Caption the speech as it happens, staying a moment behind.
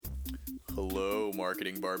Hello,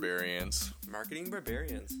 marketing barbarians. Marketing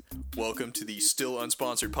barbarians. Welcome to the still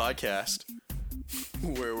unsponsored podcast,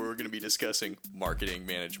 where we're going to be discussing marketing,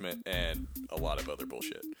 management, and a lot of other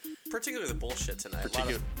bullshit. Particularly the bullshit tonight.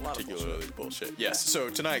 A lot of bullshit. Yes. So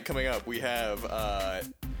tonight, coming up, we have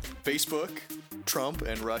Facebook, Trump,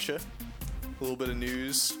 and Russia. A little bit of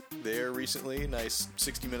news there recently. Nice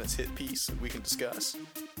 60 minutes hit piece that we can discuss.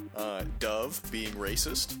 Dove being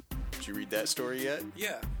racist. Did you read that story yet?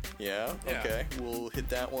 Yeah. Yeah? Okay. We'll hit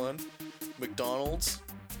that one. McDonald's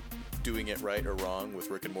doing it right or wrong with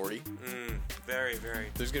Rick and Morty. Very, very.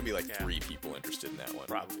 There's going to be like 3 people interested in that one.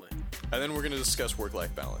 Probably. And then we're going to discuss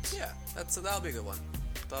work-life balance. Yeah. That'll be a good one.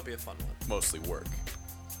 That'll be a fun one. Mostly work.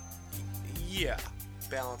 Yeah.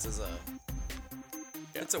 Balance is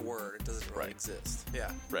it's a word. It doesn't really exist.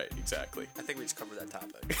 Yeah. Right, exactly. I think we just covered that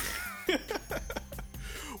topic.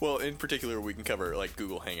 Well, in particular, we can cover like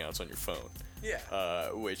Google Hangouts on your phone. Yeah.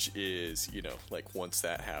 Which is, like once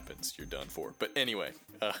that happens, you're done for. But anyway,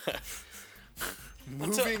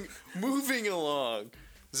 moving along.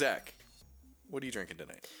 Zach, what are you drinking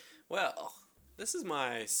tonight? Well, this is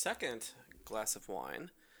my second glass of wine.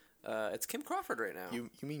 It's Kim Crawford right now. You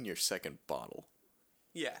mean your second bottle?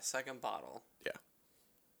 Yeah, second bottle. Yeah.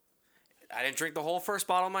 I didn't drink the whole first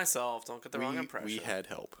bottle myself. Don't get the wrong impression. We had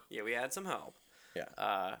help. Yeah, we had some help.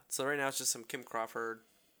 Yeah. So right now it's just some Kim Crawford.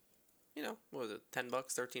 What was it? $10,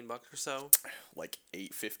 $13 or so. Like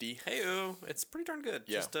 $8.50. Hey-oo. It's pretty darn good.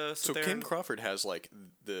 Yeah. Just, so Kim Crawford has like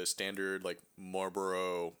the standard like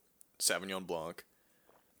Marlboro Sauvignon Blanc,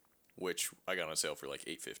 which I got on sale for like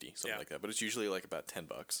 $8.50, something like that. But it's usually like about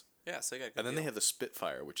 $10. Yeah, so you got a good And then deal. they have the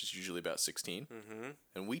Spitfire, which is usually about $16. Mm-hmm.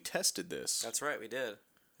 And we tested this. That's right, we did.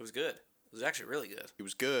 It was good. It was actually really good. It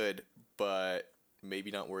was good, but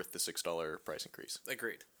maybe not worth the $6 price increase.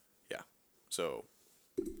 Agreed. Yeah. So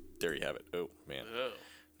there you have it. Oh, man. Oh.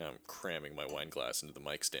 Now I'm cramming my wine glass into the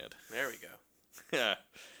mic stand. There we go. Yeah.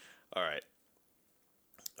 All right.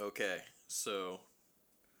 Okay. So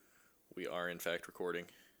we are, in fact, recording.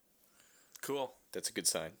 Cool. That's a good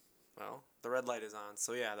sign. Well, the red light is on,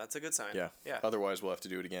 so yeah, that's a good sign. Yeah. Yeah. Otherwise, we'll have to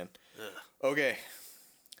do it again. Ugh. Okay.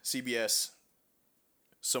 CBS,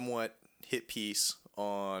 somewhat hit piece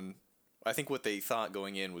on, I think what they thought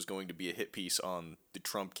going in was going to be a hit piece on the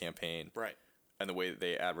Trump campaign. Right. And the way that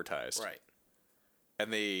they advertised. Right.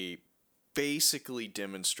 And they basically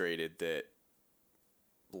demonstrated that,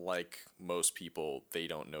 like most people, they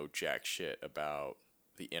don't know jack shit about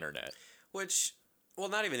the internet. Which, well,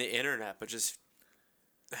 not even the internet, but just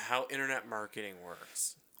how internet marketing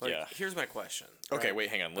works. Yeah. Here's my question. Okay, right? wait,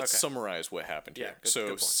 hang on. Let's summarize what happened here. Good So,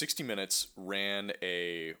 point. 60 Minutes ran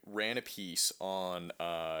a piece on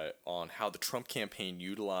how the Trump campaign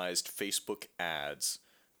utilized Facebook ads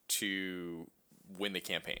to win the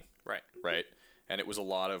campaign. Right. Right? And it was a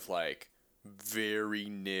lot of like very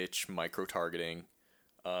niche micro-targeting.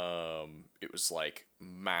 It was like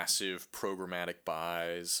massive programmatic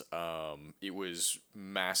buys. It was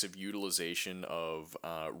massive utilization of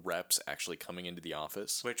reps actually coming into the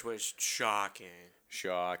office. Which was shocking.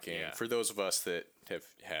 Yeah. For those of us that have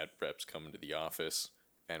had reps come into the office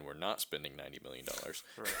and we're not spending $90 million.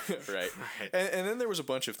 Right. Right. And then there was a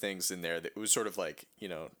bunch of things in there that was sort of like,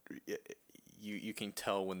 you can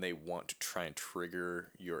tell when they want to try and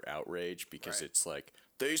trigger your outrage because it's like,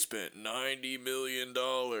 they spent $90 million.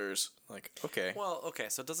 Like, okay. Well, okay,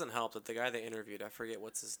 so it doesn't help that the guy they interviewed, I forget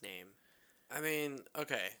what's his name. I mean,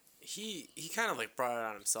 okay, he kind of like brought it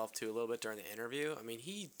on himself too a little bit during the interview. I mean,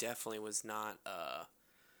 he definitely was not. I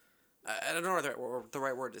don't know the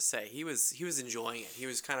right word to say. He was enjoying it. He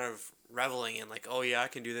was kind of reveling in like, oh yeah, I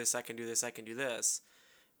can do this, I can do this, I can do this,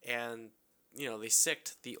 and they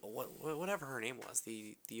sicked the whatever her name was,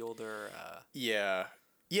 the older.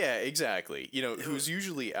 Yeah, exactly. Who's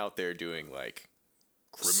usually out there doing like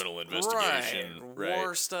criminal investigation, right?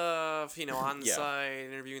 War stuff, on the side,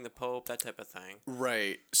 interviewing the Pope, that type of thing.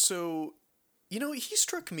 Right. So, he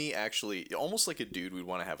struck me actually almost like a dude we'd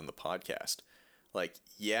want to have on the podcast. Like,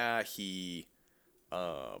 okay,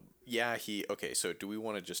 so do we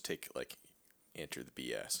want to just take like enter the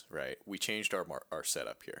BS, right? We changed our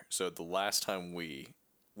setup here. So the last time we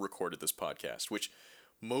recorded this podcast, which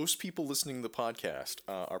most people listening to the podcast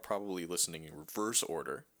are probably listening in reverse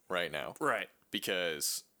order right now. Right.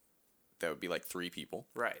 Because that would be like 3 people.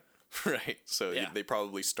 Right. Right. So they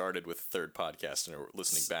probably started with a third podcast and are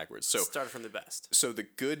listening backwards. So started from the best. So the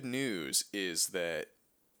good news is that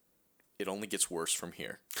it only gets worse from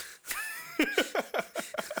here.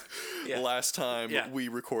 Last time we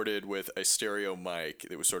recorded with a stereo mic,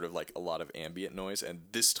 it was sort of like a lot of ambient noise. And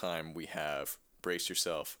this time we have, brace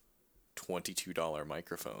yourself, $22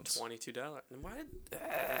 microphones. $22. Why?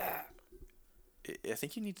 I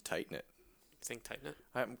think you need to tighten it. Think tighten it.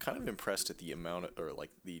 I'm kind of impressed at the amount or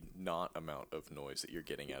like the not amount of noise that you're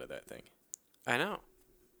getting out of that thing. I know.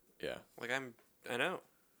 Yeah. I know.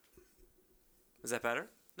 Is that better?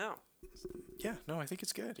 No. Yeah. No, I think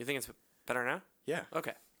it's good. You think it's better now? Yeah.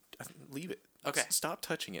 Okay. Leave it. Okay. Stop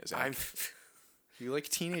touching it, Zach. I'm You're like a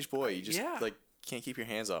teenage boy. You just like can't keep your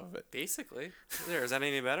hands off of it. basically. Is that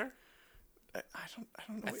any better? I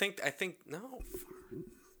don't know. I think no.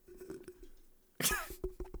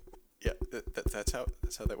 Yeah, that's how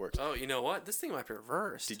that works. Oh, you know what? This thing might be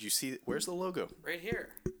reversed. Did you see? Where's the logo? Right here.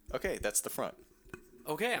 Okay, that's the front.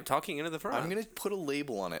 Okay, I'm talking into the front. I'm gonna put a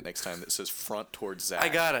label on it next time that says "front towards Zach." I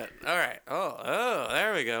got it. All right. Oh,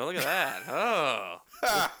 there we go. Look at that. Oh,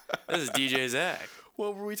 this is DJ Zach.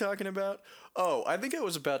 What were we talking about? Oh, I think I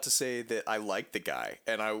was about to say that I like the guy,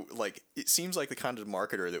 and it seems like the kind of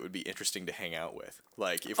marketer that would be interesting to hang out with.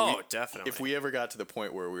 Like, definitely. If we ever got to the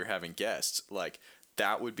point where we were having guests, like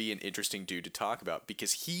that would be an interesting dude to talk about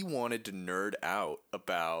because he wanted to nerd out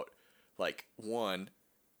about like one.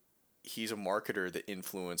 He's a marketer that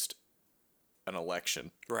influenced an election.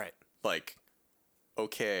 Right. Like,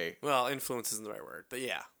 okay. Well, influence isn't the right word, but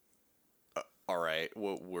yeah. All right.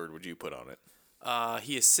 What word would you put on it?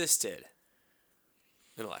 He assisted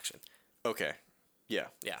an election. Okay. Yeah.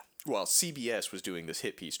 Yeah. Well, CBS was doing this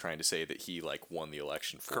hit piece trying to say that he like won the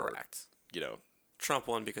election for Correct. Trump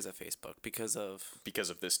won because of Facebook, because of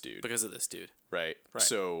this dude. Because of this dude. Right. Right.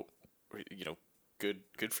 So, good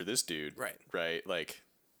for this dude. Right. Right. Like,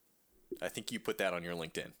 I think you put that on your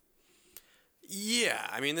LinkedIn. Yeah,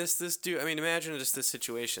 I mean this dude. I mean, imagine just this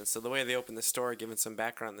situation. So the way they opened the story, given some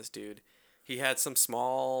background on this dude, he had some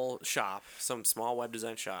small web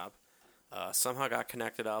design shop. Somehow got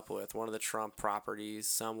connected up with one of the Trump properties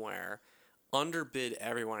somewhere. Underbid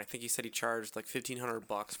everyone. I think he said he charged like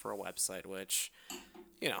 $1,500 for a website, which,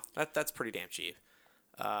 that's pretty damn cheap.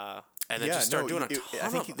 And then just started doing a ton. I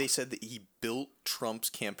think they said that he built Trump's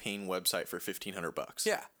campaign website for $1,500.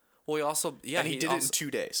 Yeah. Well, he also and he did it in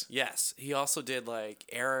 2 days. Yes, he also did like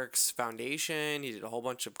Eric's Foundation. He did a whole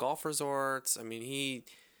bunch of golf resorts. I mean,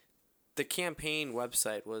 the campaign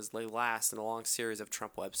website was like last in a long series of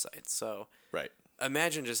Trump websites. So right,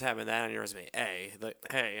 imagine just having that on your resume.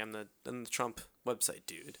 Hey, I'm the Trump website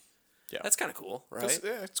dude. Yeah, that's kind of cool, right?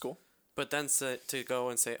 Yeah, it's cool. But then to go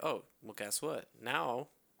and say, oh, well, guess what? Now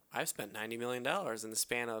I've spent $90 million in the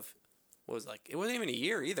span of it wasn't even a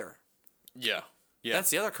year either. Yeah. Yeah.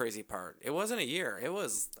 That's the other crazy part. It wasn't a year. It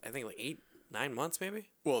was, I think, like 8-9 months maybe.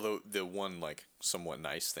 Well, the one like somewhat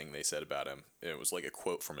nice thing they said about him, it was like a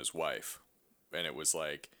quote from his wife, and it was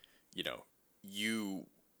like, you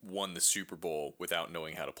won the Super Bowl without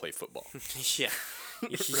knowing how to play football. Yeah.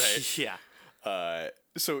 Right. Yeah.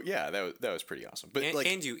 So yeah, that was pretty awesome. But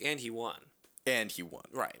and he won. And he won.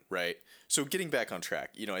 Right. Right. So getting back on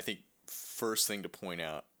track, I think first thing to point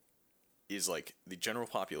out is like the general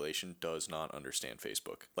population does not understand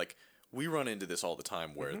Facebook. Like we run into this all the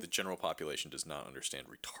time where the general population does not understand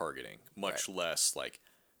retargeting, much less like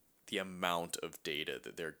the amount of data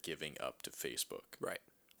that they're giving up to Facebook. Right.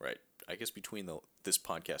 Right. I guess between this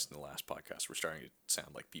podcast and the last podcast, we're starting to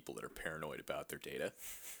sound like people that are paranoid about their data.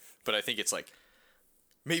 But I think it's like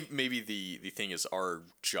maybe the thing is our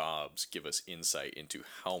jobs give us insight into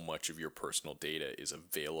how much of your personal data is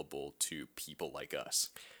available to people like us.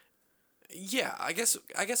 Yeah, I guess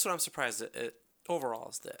what I'm surprised at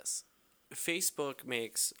overall is this. Facebook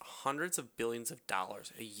makes hundreds of billions of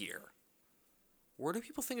dollars a year. Where do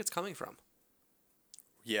people think it's coming from?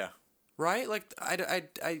 Yeah. Right? Like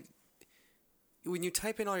I when you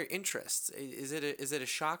type in all your interests, is it a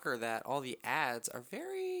shocker that all the ads are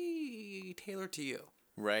very tailored to you?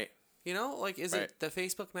 Right. Like is it the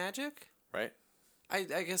Facebook magic? Right. I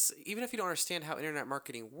guess even if you don't understand how internet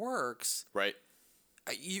marketing works, right.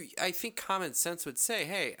 I think common sense would say,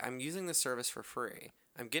 hey, I'm using the service for free.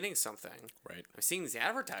 I'm getting something. Right. I'm seeing these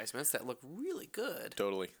advertisements that look really good.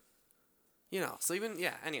 Totally. So even,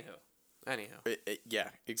 anywho. Yeah,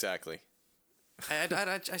 exactly.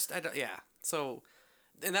 Yeah. So,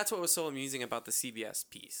 and that's what was so amusing about the CBS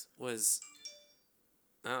piece was,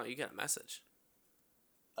 oh, you got a message.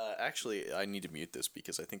 Actually, I need to mute this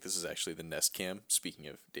because I think this is actually the Nest Cam, speaking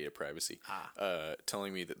of data privacy,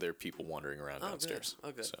 telling me that there are people wandering around downstairs. Good.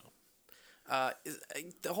 Oh, good. So.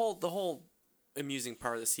 The whole amusing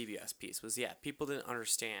part of the CBS piece was, people didn't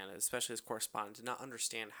understand, especially as correspondent, did not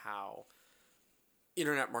understand how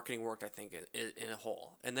internet marketing worked, I think, in a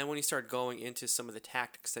whole. And then when he started going into some of the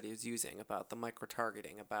tactics that he was using about the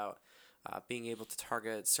micro-targeting, about being able to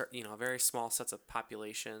target certain, very small sets of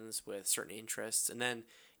populations with certain interests, and then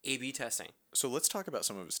A/B testing. So let's talk about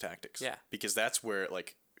some of his tactics. Yeah. Because that's where,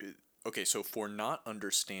 like, okay, so for not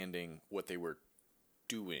understanding what they were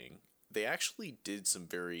doing, they actually did some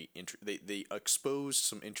very they exposed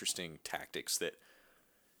some interesting tactics that,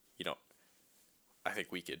 you know, I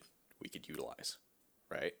think we could utilize,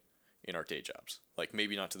 right, in our day jobs. Like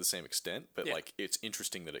maybe not to the same extent, but like it's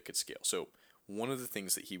interesting that it could scale. So one of the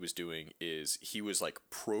things that he was doing is he was like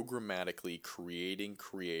programmatically creating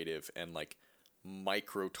creative and like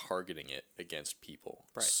micro targeting it against people.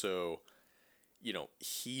 Right. So, you know,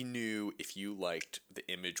 he knew if you liked the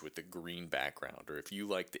image with the green background, or if you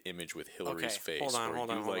liked the image with Hillary's face, hold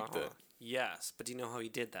on. the. Yes, but do you know how he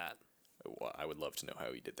did that? Well, I would love to know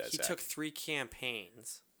how he did that. He took 3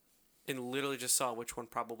 campaigns and literally just saw which one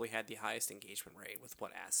probably had the highest engagement rate with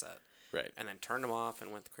what asset. Right. And then turned them off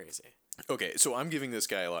and went crazy. Okay, so I'm giving this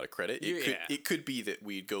guy a lot of credit. It could be that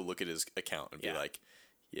we'd go look at his account and be like,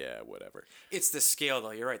 yeah, whatever. It's the scale,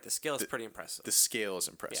 though. You're right. The scale is pretty impressive. The scale is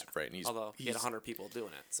impressive, right? And although he had 100 people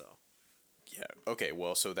doing it, so. Yeah. Okay.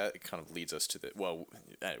 Well, so that kind of leads us to the. Well,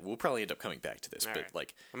 we'll probably end up coming back to this, but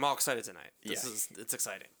like, I'm all excited tonight. It's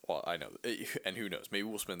exciting. Well, I know, and who knows? Maybe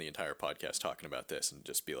we'll spend the entire podcast talking about this and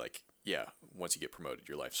just be like, yeah, once you get promoted,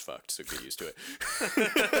 your life's fucked, so get used to it.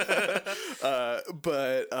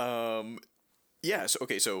 Yeah. So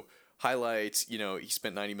okay. So highlights. You know, he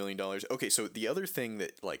spent $90 million. Okay. So the other thing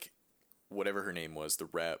that like, whatever her name was, the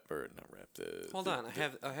rep or not rep. Hold on,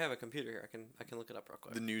 I have a computer here. I can look it up real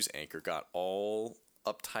quick. The news anchor got all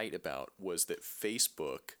uptight about was that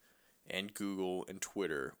Facebook and Google and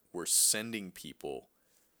Twitter were sending people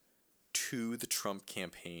to the Trump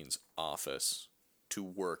campaign's office to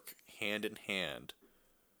work hand in hand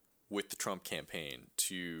with the Trump campaign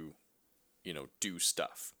to, you know, do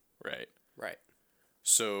stuff, right? Right.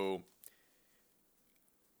 So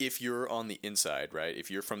if you're on the inside, right, if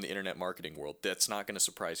you're from the internet marketing world, that's not going to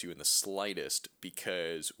surprise you in the slightest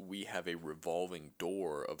because we have a revolving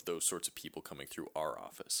door of those sorts of people coming through our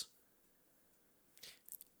office.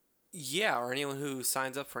 Yeah, or anyone who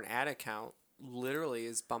signs up for an ad account literally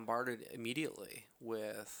is bombarded immediately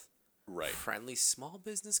with friendly small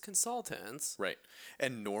business consultants. Right.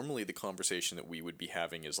 And normally the conversation that we would be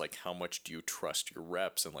having is like, how much do you trust your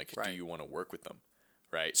reps and like, do you want to work with them?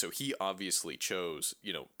 Right. So he obviously chose,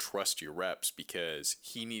 you know, trust your reps because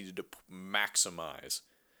he needed to maximize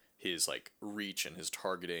his like reach and his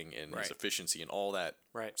targeting and his efficiency and all that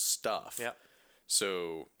stuff. Yeah.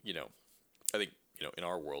 So, you know, I think, you know, in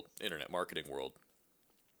our world, internet marketing world,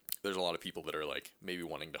 there's a lot of people that are like maybe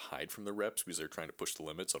wanting to hide from the reps because they're trying to push the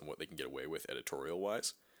limits on what they can get away with editorial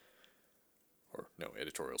wise. Or no,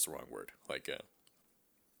 editorial's the wrong word. Like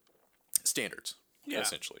standards. Yeah.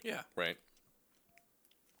 Essentially. Yeah. Right.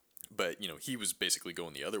 But, you know, he was basically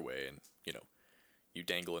going the other way and, you know, you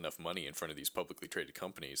dangle enough money in front of these publicly traded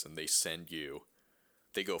companies and they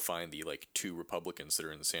go find the, like, 2 Republicans that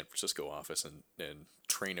are in the San Francisco office and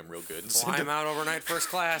train them real good. And fly them out overnight first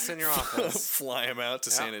class in your office. Fly them out to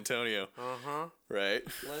San Antonio. Uh-huh. Right?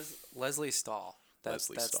 Leslie Stahl. That's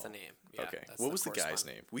Stahl. the name. Yeah, okay. What was the guy's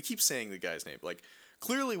name? We keep saying the guy's name. Like,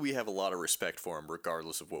 clearly we have a lot of respect for him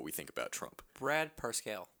regardless of what we think about Trump. Brad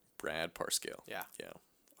Parscale. Brad Parscale. Yeah. Yeah.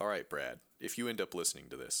 All right, Brad, if you end up listening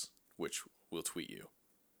to this, which we'll tweet you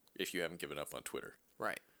if you haven't given up on Twitter.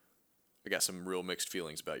 Right. I got some real mixed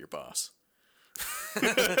feelings about your boss.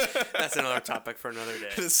 That's another topic for another day.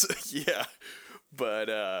 Yeah.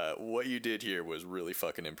 But what you did here was really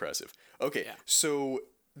fucking impressive. Okay, so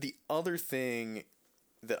the other thing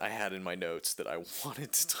that I had in my notes that I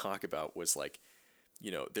wanted to talk about was like, you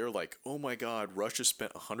know, they're like, oh my God, Russia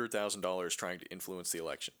spent $100,000 trying to influence the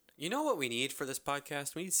election. You know what we need for this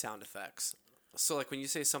podcast? We need sound effects. So, like, when you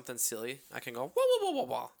say something silly, I can go, whoa, whoa, whoa, whoa,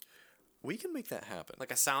 whoa. We can make that happen.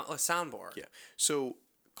 Like a soundboard. Yeah. So,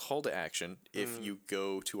 call to action, if you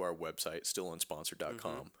go to our website,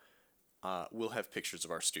 stillunsponsored.com, we'll have pictures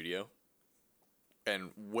of our studio.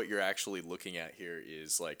 And what you're actually looking at here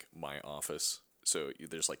is, like, my office. So,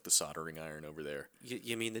 there's, like, the soldering iron over there.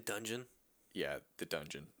 You mean the dungeon? Yeah, the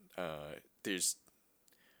dungeon. There's...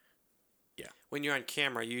 Yeah. When you're on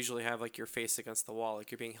camera, you usually have like your face against the wall, like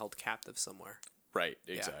you're being held captive somewhere. Right,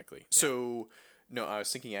 exactly. Yeah. So, no, I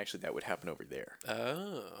was thinking actually that would happen over there.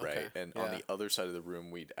 Oh, okay. Right, and on the other side of the room,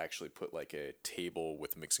 we'd actually put like a table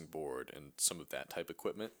with a mixing board and some of that type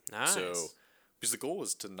equipment. Nice. So, because the goal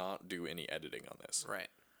is to not do any editing on this. Right.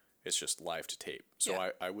 It's just live to tape. So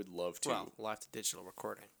I would love to. Well, live to digital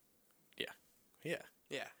recording. Yeah. Yeah.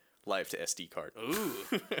 Yeah. Live to SD card. Ooh.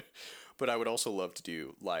 But I would also love to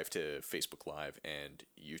do live to Facebook Live and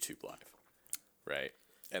YouTube Live, right?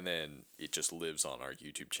 And then it just lives on our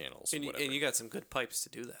YouTube channels. And you got some good pipes to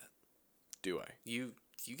do that. Do I? You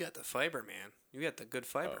got the fiber, man. You got the good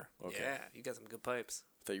fiber. Oh, okay. Yeah, you got some good pipes.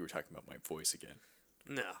 thought you were talking about my voice again.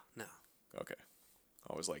 No. Okay.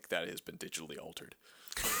 I was like, that has been digitally altered.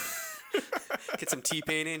 Get some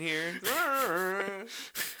T-Pain in here.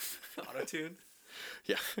 Auto-tune.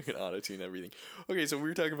 Yeah, I can auto-tune everything. Okay, so we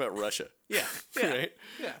were talking about Russia. Yeah. Right?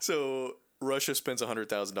 Yeah. So Russia spends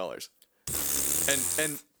 $100,000.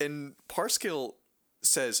 And Parskill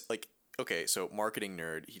says, like, okay, so marketing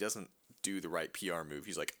nerd, he doesn't do the right PR move.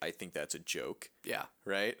 He's like, I think that's a joke. Yeah.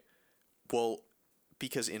 Right? Well,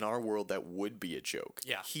 because in our world that would be a joke.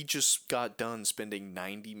 Yeah. He just got done spending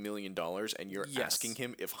 $90 million and you're Yes. asking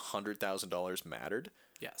him if $100,000 mattered?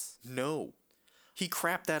 Yes. No. He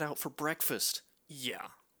crapped that out for breakfast. Yeah.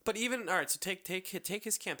 But even, all right, so take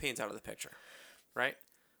his campaigns out of the picture, right?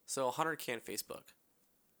 So 100K on Facebook.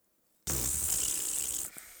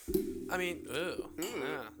 I mean,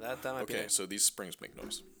 yeah, that might be Okay, it. so these springs make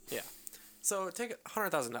noise. Yeah. So take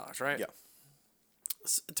 $100,000, right? Yeah.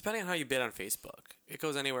 Depending on how you bid on Facebook, it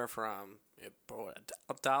goes anywhere from $1,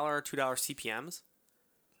 $2 CPMs.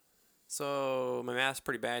 So my math's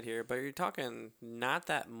pretty bad here, but you're talking not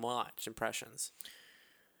that much impressions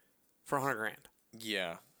for $100,000.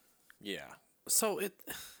 Yeah. Yeah. So it,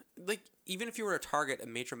 like, even if you were to target a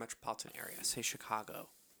major metropolitan area, say Chicago,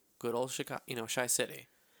 good old Chicago, Chi City,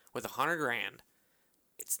 with $100,000,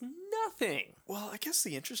 it's nothing. Well, I guess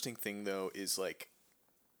the interesting thing, though, is like,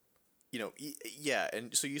 yeah,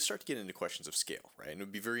 and so you start to get into questions of scale, right? And it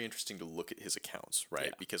would be very interesting to look at his accounts, right?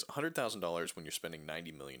 Yeah. Because $100,000 when you're spending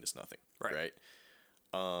 $90 million is nothing, Right.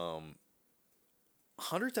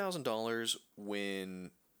 $100,000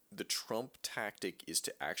 when the Trump tactic is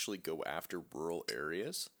to actually go after rural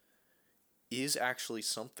areas is actually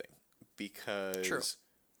something, because True.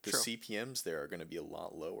 the True. CPMs there are going to be a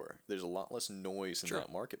lot lower. There's a lot less noise in True.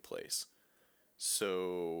 that marketplace.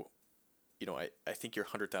 So, I think your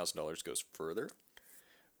 $100,000 goes further,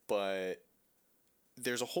 but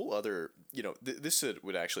there's a whole other, this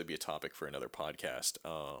would actually be a topic for another podcast.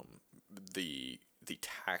 The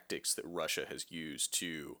tactics that Russia has used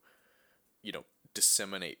to,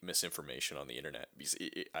 disseminate misinformation on the internet. Because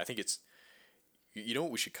I think it's,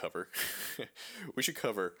 what we should cover? We should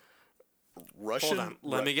cover Russian. Hold on.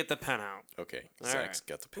 Let me get the pen out. Okay, All Zach's right.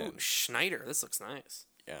 got the pen. Ooh, Schneider. This looks nice.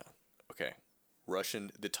 Yeah. Okay.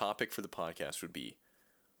 The topic for the podcast would be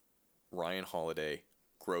Ryan Holiday,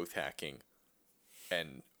 growth hacking,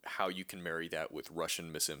 and how you can marry that with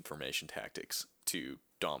Russian misinformation tactics to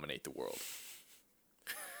dominate the world.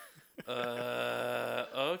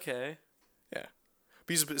 Okay. Yeah.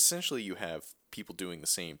 Because essentially you have people doing the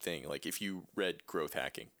same thing. Like if you read Growth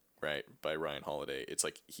Hacking, right, by Ryan Holiday, it's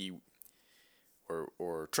like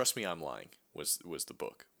or Trust Me, I'm Lying was the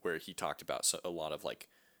book where he talked about a lot of like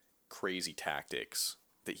crazy tactics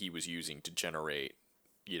that he was using to generate,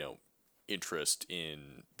 interest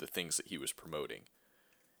in the things that he was promoting.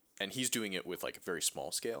 And he's doing it with like a very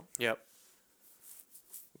small scale. Yep.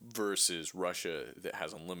 Versus Russia that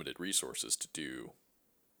has unlimited resources to do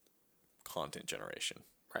content generation.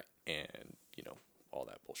 Right. And, all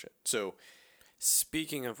that bullshit. So,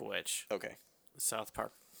 Speaking of which, okay. South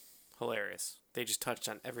Park, hilarious. They just touched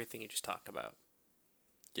on everything you just talked about.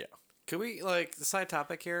 Yeah. Could we, the side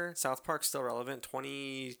topic here, South Park's still relevant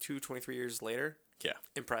 22, 23 years later? Yeah.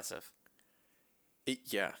 Impressive.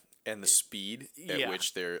 Yeah. And the speed at Yeah.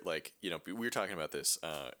 which they're like, we were talking about this.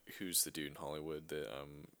 Who's the dude in Hollywood? The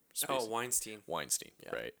Weinstein. Weinstein,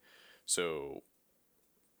 Yeah. right? So,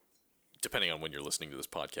 depending on when you're listening to this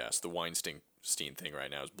podcast, the Weinstein thing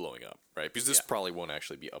right now is blowing up, right? Because this probably won't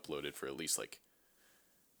actually be uploaded for at least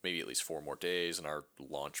maybe at least 4 more days, and our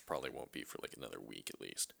launch probably won't be for another week at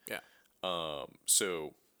least. Yeah.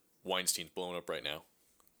 So Weinstein's blowing up right now,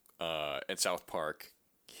 and South Park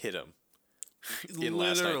hit him in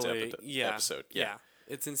last night's episode. Yeah.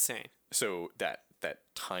 It's insane. So that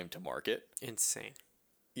time to market, Insane.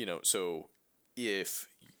 so if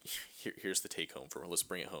here's the take home let's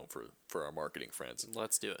bring it home for our marketing friends.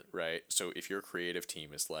 Let's do it. Right? So if your creative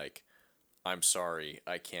team is like, I'm sorry,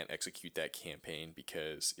 I can't execute that campaign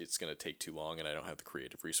because it's going to take too long and I don't have the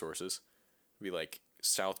creative resources. Be like,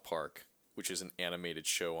 South Park, which is an animated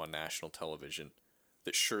show on national television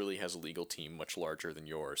that surely has a legal team much larger than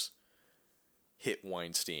yours, hit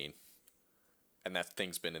Weinstein, and that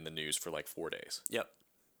thing's been in the news for 4 days. Yep.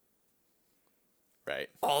 Right?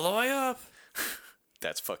 All the way up.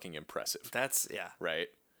 That's fucking impressive. That's, yeah. Right?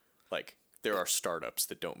 There are startups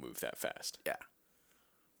that don't move that fast. Yeah.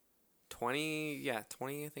 20, I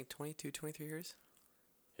think 22, 23 years.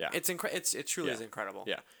 Yeah. It truly is incredible.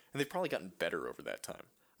 Yeah. And they've probably gotten better over that time.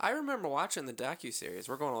 I remember watching the docuseries.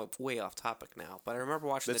 We're going way off topic now, but I remember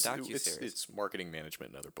watching the docuseries. It's marketing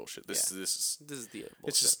management and other bullshit. This is the bullshit.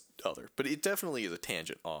 it's just other, but it definitely is a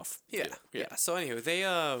tangent off. Yeah. So anyway,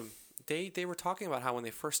 they were talking about how when they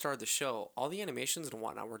first started the show, all the animations and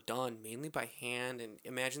whatnot were done mainly by hand, and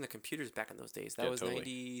imagine the computers back in those days. That was totally.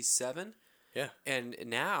 97. Yeah. And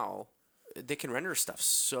now they can render stuff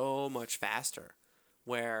so much faster,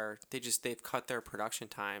 where they've cut their production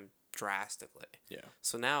time drastically. Yeah.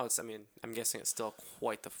 So now I'm guessing it's still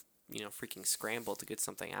quite the freaking scramble to get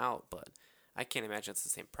something out, but I can't imagine it's the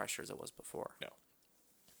same pressure as it was before. No.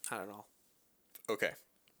 Not at all. Okay.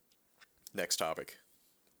 Next topic.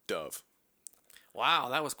 Dove. Wow,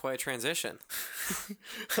 that was quite a transition.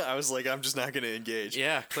 I was like, I'm just not going to engage.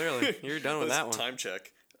 Yeah, clearly. You're done with that one. Time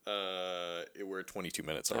check. We're at 22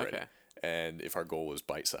 minutes already. Okay. And if our goal was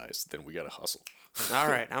bite-sized, then we got to hustle. All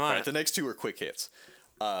right, I'm on All right, the next two are quick hits.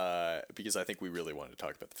 Because I think we really wanted to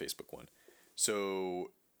talk about the Facebook one.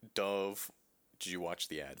 So, Dove, did you watch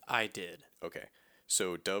the ad? I did. Okay.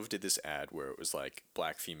 So, Dove did this ad where it was like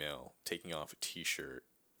black female taking off a t-shirt,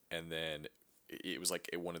 and then it was like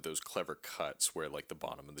one of those clever cuts where like the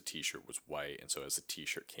bottom of the t-shirt was white, and so as the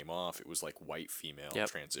t-shirt came off, it was like white female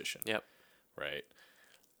transition. Yep. Right.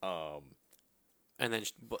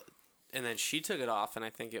 And then she took it off, and I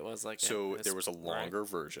think it was like there was a longer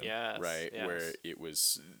version, yes, right, where it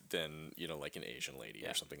was then like an Asian lady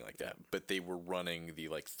or something like that. But they were running the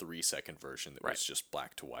like 3-second version that was just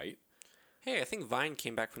black to white. Hey, I think Vine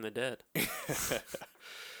came back from the dead.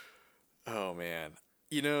 Oh man.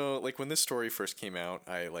 Like when this story first came out,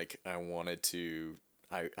 I wanted to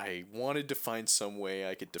find some way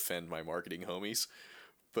I could defend my marketing homies,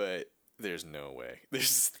 but there's no way.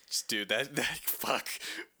 There's dude, that fuck.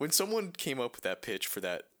 When someone came up with that pitch for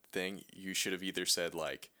that thing, you should have either said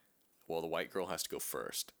like, well, the white girl has to go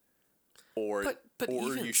first. Or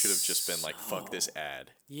you should have just been like, fuck this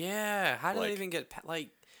ad. Yeah, how did they even get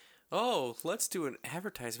oh, let's do an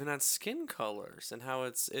advertisement on skin colors and how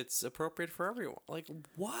it's appropriate for everyone. Like,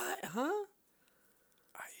 what? Huh?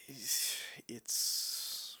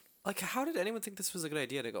 It's... Like, how did anyone think this was a good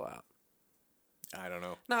idea to go out? I don't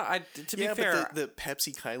know. No, to be fair... But the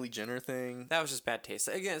Pepsi Kylie Jenner thing... That was just bad taste.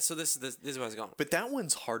 Again, so this is what I was going with. But that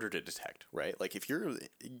one's harder to detect, right? Like, if you're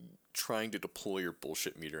trying to deploy your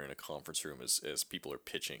bullshit meter in a conference room as people are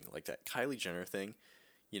pitching, like that Kylie Jenner thing,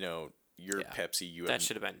 You're Pepsi. That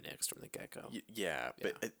should have been nixed from the get-go.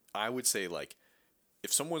 But I would say, like,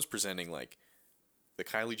 if someone's presenting, like, the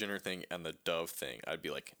Kylie Jenner thing and the Dove thing, I'd be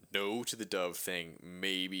like, no to the Dove thing,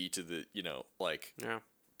 maybe to the,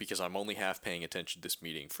 because I'm only half paying attention to this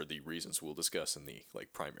meeting for the reasons we'll discuss in the,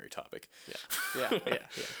 like, primary topic. Yeah.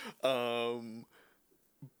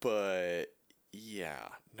 But, yeah,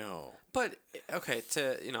 no. But, okay,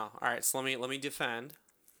 all right, so let me defend.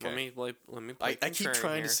 Okay. Let me. I keep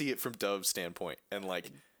trying to see it from Dove's standpoint, and like,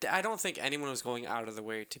 I don't think anyone was going out of the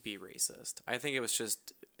way to be racist. I think it was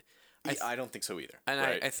just. I don't think so either. And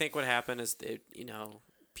right? I think what happened is that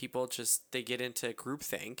people they get into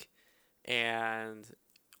groupthink, and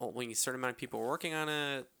when a certain amount of people were working on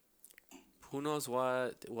it, who knows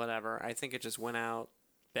whatever. I think it just went out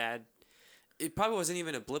bad. It probably wasn't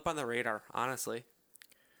even a blip on the radar, honestly.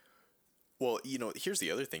 Well, here's the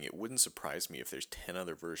other thing. It wouldn't surprise me if there's 10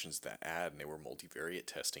 other versions of that ad and they were multivariate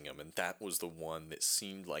testing them, and that was the one that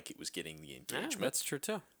seemed like it was getting the engagement. Yeah, that's true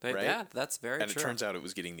too. Right? Yeah, that's very true. And it turns out it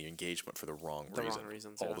was getting the engagement for the wrong reason. Wrong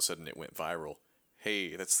reasons, All of a sudden it went viral.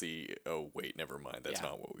 Hey, oh wait, never mind. That's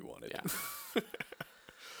not what we wanted. Yeah.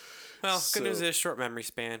 Well, good news is short memory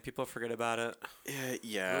span. People forget about it.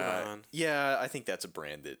 Yeah. Move on. Yeah, I think that's a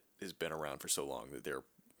brand that has been around for so long that they're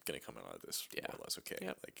going to come out of this more or less okay.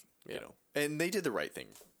 Yep. Like, and they did the right thing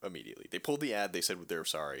immediately. They pulled the ad, they said they're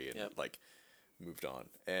sorry, and moved on.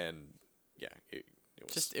 And it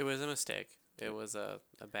was it was a mistake. It was a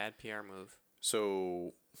bad PR move.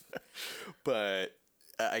 So, but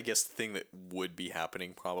I guess the thing that would be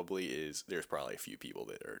happening probably is there's probably a few people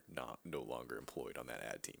that are no longer employed on that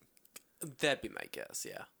ad team. That'd be my guess,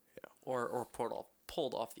 yeah. Or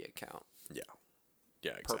pulled off the account. Yeah,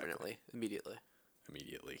 exactly. Permanently, immediately.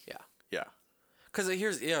 Yeah. Because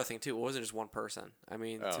here's the other thing too. It wasn't just one person. I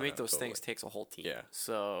mean, to make those things takes a whole team. Yeah.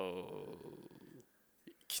 So,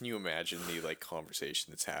 can you imagine the like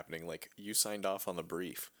conversation that's happening? Like, you signed off on the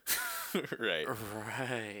brief, right?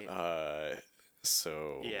 Right.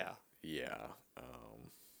 So. Yeah.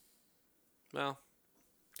 Well,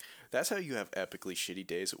 that's how you have epically shitty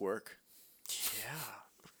days at work.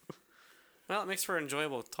 Yeah. Well, it makes for an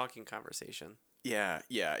enjoyable talking conversation. Yeah.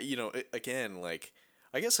 Again, like,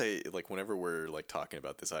 I guess whenever we're like talking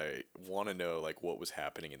about this, I want to know like what was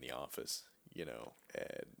happening in the office,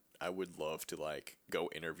 and I would love to like go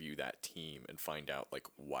interview that team and find out like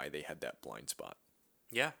why they had that blind spot.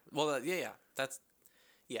 Yeah. Well, yeah.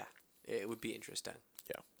 It would be interesting.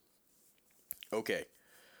 Yeah. Okay.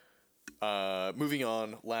 Moving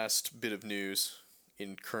on, last bit of news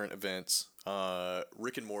in current events.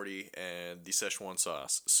 Rick and Morty and the Szechuan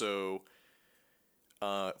sauce. So,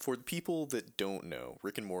 for the people that don't know,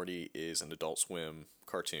 Rick and Morty is an Adult Swim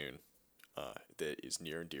cartoon that is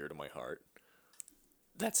near and dear to my heart.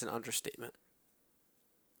 That's an understatement.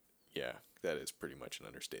 Yeah, that is pretty much an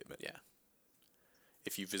understatement. Yeah.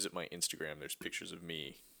 If you visit my Instagram, there's pictures of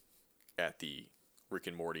me at the Rick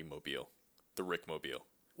and Morty mobile, the Rick mobile,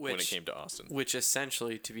 when it came to Austin. Which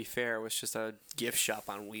essentially, to be fair, was just a gift shop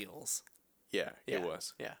on wheels. Yeah, it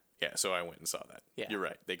was. Yeah. Yeah, so I went and saw that. Yeah. You're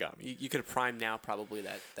right. They got me. You could have primed now probably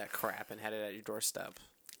that crap and had it at your doorstep.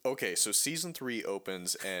 Okay, so season 3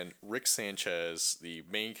 opens, and Rick Sanchez, the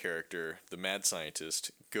main character, the mad scientist,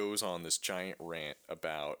 goes on this giant rant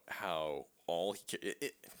about how all he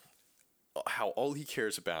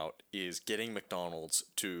cares about is getting McDonald's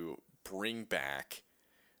to bring back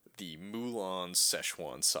the Mulan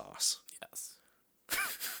Szechuan sauce. Yes.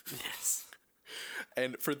 Yes.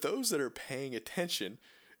 And for those that are paying attention,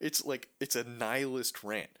 it's a nihilist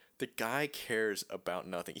rant. The guy cares about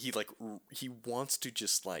nothing. He wants to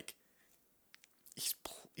just like he's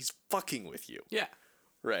fucking with you. Yeah.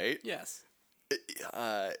 Right? Yes.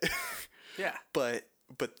 Yeah. But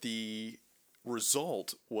the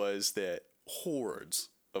result was that hordes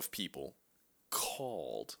of people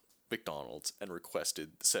called McDonald's and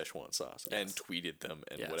requested the Szechuan sauce and tweeted them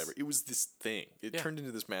and whatever. It was this thing. It turned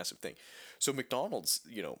into this massive thing. So McDonald's,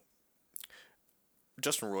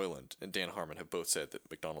 Justin Roiland and Dan Harmon have both said that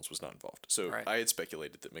McDonald's was not involved. So I had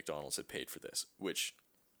speculated that McDonald's had paid for this, which,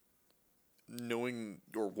 knowing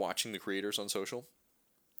or watching the creators on social,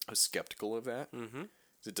 I was skeptical of that. Mm-hmm.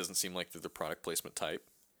 It doesn't seem like they're the product placement type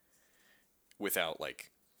without,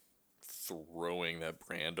 like, throwing that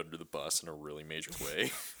brand under the bus in a really major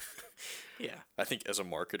way. Yeah. I think as a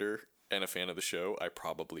marketer and a fan of the show, I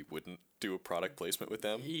probably wouldn't do a product placement with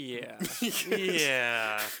them. Yeah.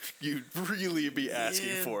 Yeah. You'd really be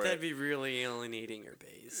asking for that'd be really alienating your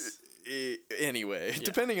base. Anyway,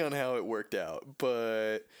 depending on how it worked out.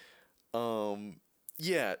 But, so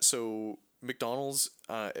McDonald's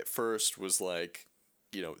at first was like,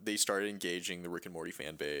 they started engaging the Rick and Morty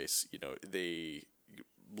fan base. They,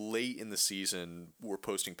 late in the season, were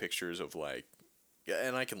posting pictures of like,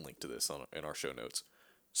 and I can link to this in our show notes,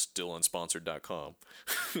 stillunsponsored.com.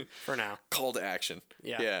 For now. Call to action.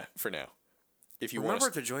 Yeah, for now. If you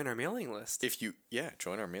remember to join our mailing list.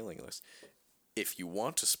 Join our mailing list. If you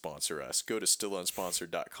want to sponsor us, go to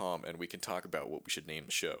stillunsponsored.com and we can talk about what we should name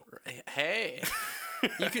the show. Hey,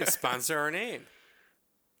 you can sponsor our name.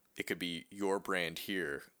 It could be your brand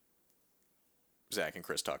here. Zach and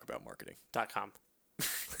Chris talk about marketing. .com.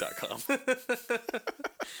 .com.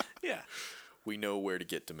 Yeah. We know where to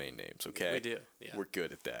get domain names, okay? We do. Yeah. We're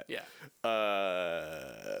good at that. Yeah.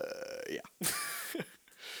 Yeah.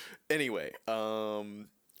 Anyway,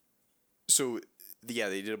 so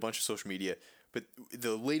they did a bunch of social media, but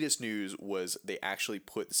the latest news was they actually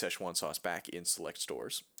put the Szechuan sauce back in select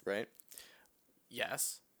stores, right?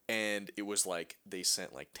 Yes. And it was like they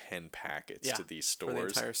sent like 10 packets to these stores. For the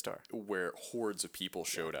entire store. Where hordes of people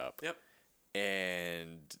showed up. Yep.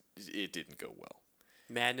 And it didn't go well.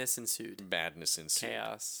 Madness ensued.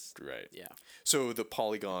 Chaos. Right. Yeah. So the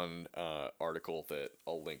Polygon article that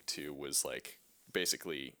I'll link to was like,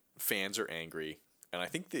 basically, fans are angry. And I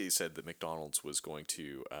think they said that McDonald's was going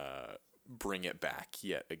to bring it back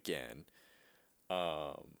yet again.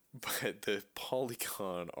 But the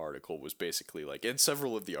Polygon article was basically like, and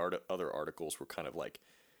several of the other articles were kind of like,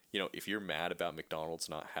 if you're mad about McDonald's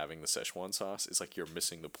not having the Szechuan sauce, it's like you're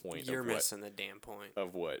missing the point. You're missing the damn point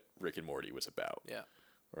of what Rick and Morty was about. Yeah.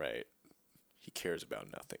 Right. He cares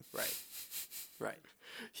about nothing. Right. Right.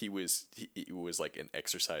 He was like an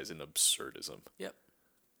exercise in absurdism. Yep.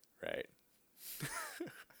 Right.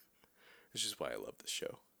 Which is why I love this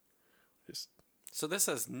show. So this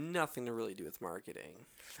has nothing to really do with marketing.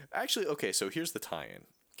 Actually, okay, so here's the tie-in.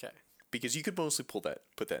 Okay. Because you could mostly put that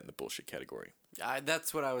in the bullshit category.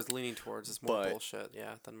 That's what I was leaning towards, is more bullshit,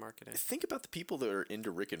 than marketing. Think about the people that are into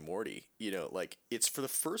Rick and Morty. Like, it's for the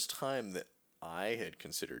first time that I had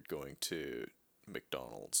considered going to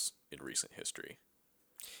McDonald's in recent history.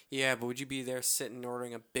 Yeah, but would you be there sitting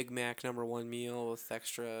ordering a Big Mac #1 meal with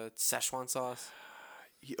extra Szechuan sauce?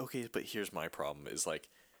 Okay, but here's my problem is like,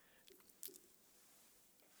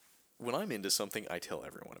 when I'm into something, I tell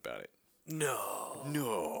everyone about it. No.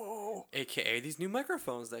 No. AKA these new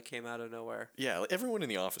microphones that came out of nowhere. Yeah, like everyone in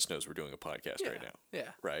the office knows we're doing a podcast right now. Yeah.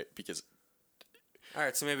 Right? Because All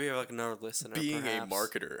right, so maybe you have like another listener. being perhaps. a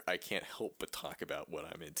marketer, I can't help but talk about what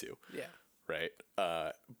I'm into. Yeah. Right?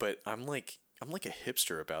 But I'm like a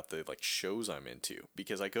hipster about the like shows I'm into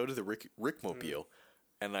because I go to the Rickmobile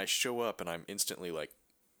and I show up and I'm instantly like,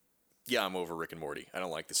 yeah, I'm over Rick and Morty. I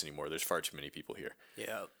don't like this anymore. There's far too many people here.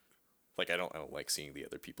 Yeah. Like I don't like seeing the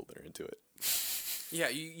other people that are into it. Yeah,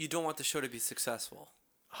 you don't want the show to be successful.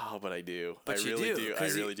 Oh, but I do. But I you really do, do. I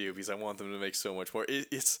really do because I want them to make so much more.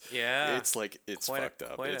 It's like it's fucked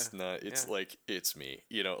up. It's not. It's like it's me.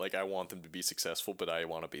 You know, like I want them to be successful, but I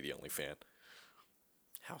want to be the only fan.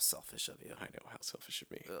 How selfish of you. I know how selfish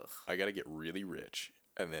of me. Ugh. I got to get really rich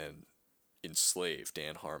and then enslave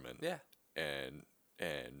Dan Harmon. Yeah. And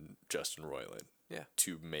Justin Roiland. Yeah.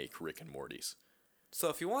 To make Rick and Morty's. So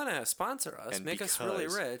if you want to sponsor us, And make us really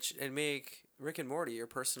because- rich, and make Rick and Morty your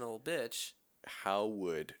personal bitch. How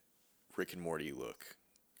would Rick and Morty look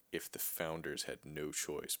if the founders had no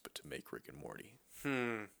choice but to make Rick and Morty?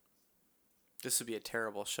 This would be a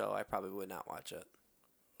terrible show. I probably would not watch it.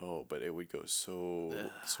 Oh, but it would go so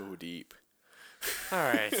deep. All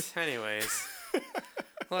right. Anyways,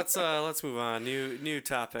 let's move on. New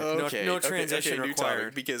topic. Okay, No transition new required.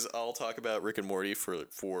 topic, because I'll talk about Rick and Morty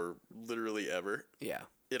for literally ever. Yeah.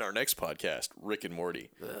 In our next podcast, Rick and Morty.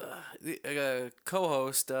 The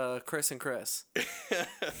co-host Chris and Chris.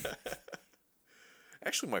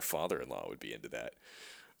 Actually, my father-in-law would be into that.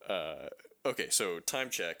 Okay, so time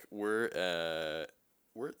check. We're at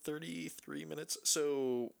 33 minutes.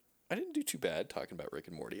 So I didn't do too bad talking about Rick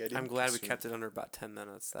and Morty. I'm glad we kept it under about 10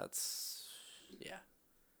 minutes. That's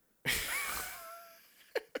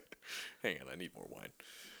Hang on, I need more wine.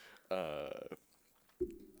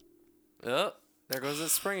 Oh, there goes the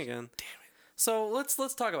spring again. Damn it. So let's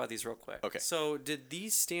talk about these real quick. Okay. So did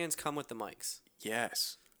these stands come with the mics?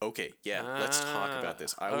 Yes. Okay. Yeah. Let's talk about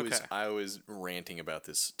this. Okay. I was ranting about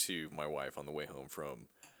this to my wife on the way home from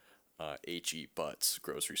H.E. Butts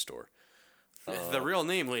grocery store. The real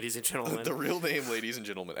name, ladies and gentlemen. The real name, ladies and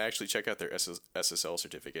gentlemen. Actually, check out their SSL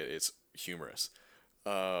certificate. It's humorous.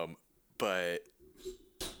 But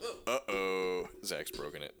Zach's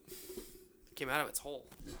broken it. Came out of its hole.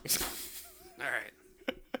 All right.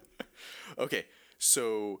 Okay,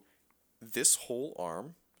 so this whole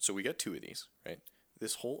arm. So we got two of these, right?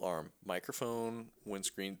 This whole arm, microphone,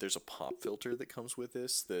 windscreen. There's a pop filter that comes with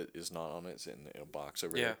this that is not on it. It's in a box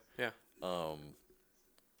over there. Yeah. $22.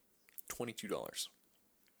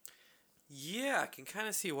 Yeah, I can kind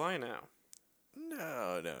of see why now.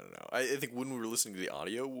 No. I think when we were listening to the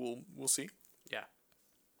audio, we'll see. Yeah.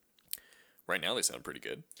 Right now, they sound pretty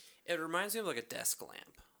good. It reminds me of like a desk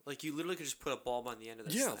lamp. Like you literally could just put a bulb on the end of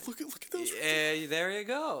this Yeah, thing. look at those. There you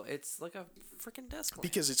go. It's like a freaking desk lamp.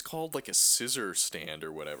 Because it's called like a scissor stand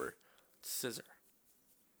or whatever. Scissor.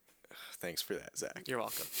 Thanks for that, Zach. You're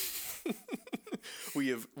welcome. We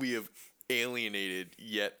have alienated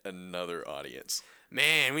yet another audience.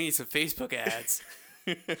 Man, we need some Facebook ads.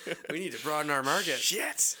 We need to broaden our market.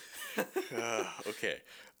 Shit. Okay.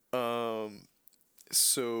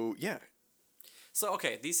 So yeah. So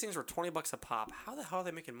okay, these things were $20 a pop. How the hell are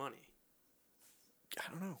they making money? I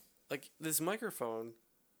don't know. Like this microphone.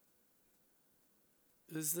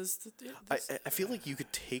 Is this the? I feel like you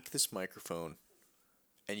could take this microphone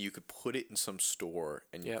and you could put it in some store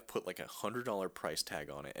and you could put like $100 price tag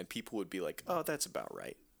on it and people would be like, oh, that's about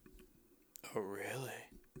right. Oh, really?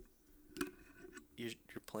 You're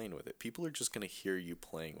playing with it. People are just going to hear you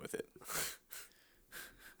playing with it.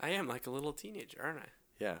 I am like a little teenager, aren't I?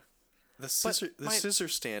 Yeah. The scissor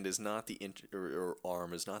stand is not the or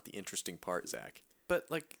arm is not the interesting part, Zach. But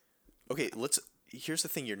like, okay, here's the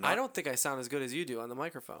thing. You're not. I don't think I sound as good as you do on the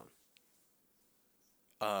microphone.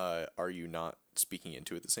 Are you not speaking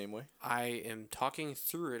into it the same way? I am talking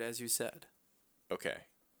through it as you said. Okay,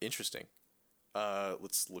 interesting.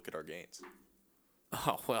 Let's look at our gains.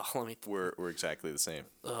 Oh well, let me. We're exactly the same.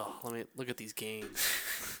 Oh, let me look at these gains.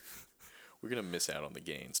 We're gonna miss out on the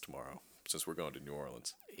gains tomorrow since we're going to New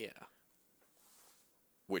Orleans. Yeah.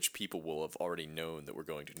 Which people will have already known that we're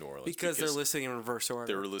going to New Orleans because they're listening in reverse order.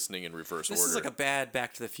 They're listening in reverse order. This is like a bad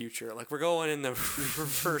Back to the Future. Like we're going in the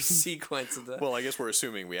reverse sequence of the. Well, I guess we're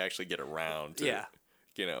assuming we actually get around to. Yeah.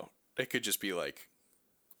 You know, it could just be like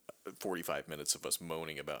 45 minutes of us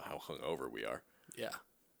moaning about how hungover we are. Yeah.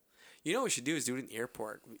 You know what we should do is do it in the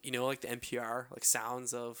airport. You know, like the NPR, like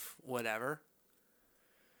sounds of whatever.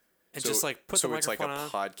 And just like put the microphone on. So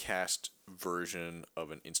it's like a podcast version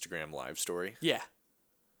of an Instagram live story? Yeah.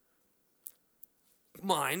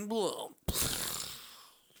 Mind blown.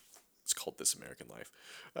 It's called This American Life.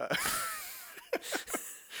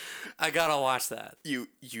 I gotta watch that. You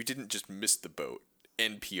didn't just miss the boat.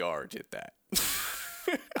 NPR did that.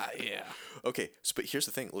 Yeah. Okay, but here's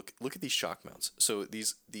the thing. Look at these shock mounts. So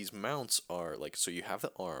these mounts are like, so you have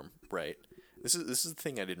the arm, right? This is the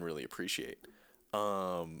thing I didn't really appreciate.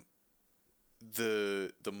 The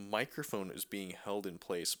microphone is being held in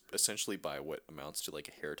place essentially by what amounts to like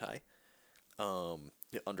a hair tie,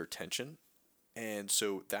 under tension, and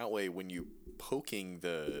so that way when you poking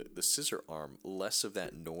the scissor arm, less of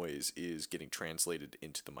that noise is getting translated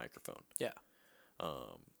into the microphone. Yeah.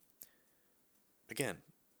 Again,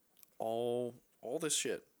 all this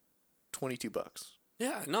shit, $22,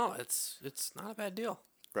 Yeah. No, it's not a bad deal.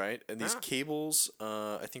 right? And these Yeah. cables,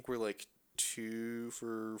 I think were like 2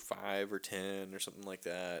 for $5 or $10 or something like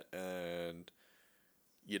that, and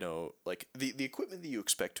like the equipment that you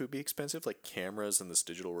expect to be expensive, like cameras and this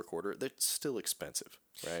digital recorder, they're still expensive,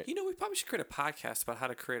 right? We probably should create a podcast about how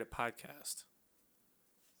to create a podcast.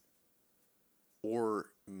 Or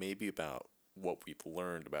maybe about what we've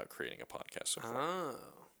learned about creating a podcast so far. Oh,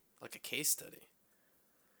 like a case study.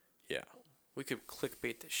 Yeah. We could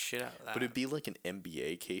clickbait the shit out of that. But it'd be like an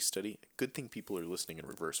MBA case study. Good thing people are listening in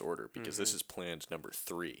reverse order, because this is planned number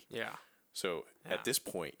 3. Yeah. So Yeah. at this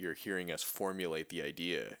point, you're hearing us formulate the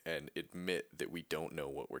idea and admit that we don't know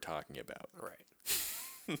what we're talking about. Right.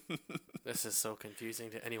 This is so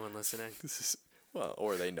confusing to anyone listening. This is, well,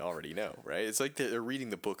 or they already know, right? It's like they're reading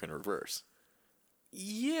the book in reverse.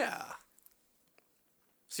 Yeah.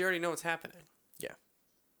 So you already know what's happening. Yeah.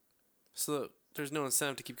 So there's no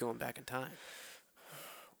incentive to keep going back in time.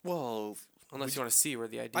 Well, Unless you want to see where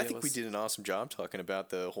the idea I think was. we did an awesome job talking about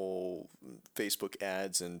the whole Facebook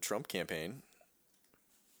ads and Trump campaign.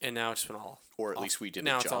 And now it's been all. Or at off- least we did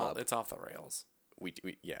now a job. it's off the rails. We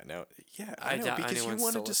now I I know, doubt because you anyone's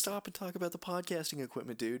wanted still to stop and talk about the podcasting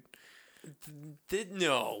equipment, dude.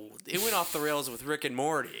 No, it went off the rails with Rick and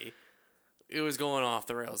Morty. It was going off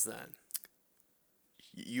the rails then.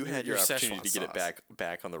 You had your Your opportunity Szechuan to get it sauce.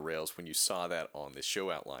 back on the rails when you saw that on the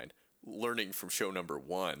show outline, learning from show number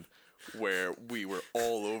 1, where we were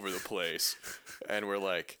all over the place, and we're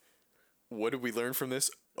like, what did we learn from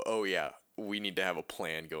this? Oh yeah, we need to have a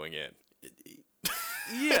plan going in.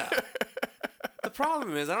 Yeah. The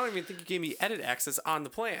problem is, I don't even think you gave me edit access on the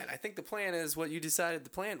plan. I think the plan is what you decided the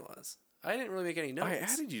plan was. I didn't really make any notes. I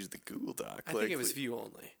added you to the Google Doc. I think it was view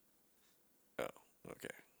only. Oh, okay.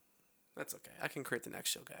 That's okay. I can create the next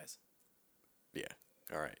show, guys. Yeah.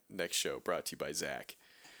 All right. Next show brought to you by Zach.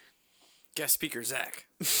 Guest speaker, Zach.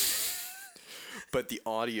 But the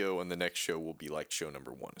audio on the next show will be like show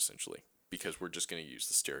number 1, essentially, because we're just going to use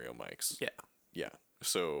the stereo mics. Yeah. Yeah.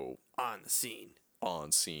 So On the scene.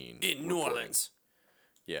 on scene In New recording. Orleans.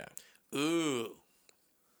 Yeah. Ooh.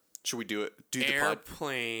 Should we do it? Do the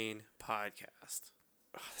Airplane podcast.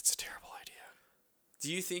 Oh, that's a terrible idea.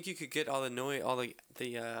 Do you think you could get all the noise,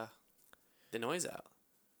 the noise out?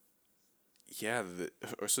 Yeah.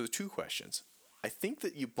 So the 2 questions. I think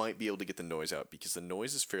that you might be able to get the noise out because the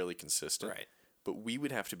noise is fairly consistent. Right. But we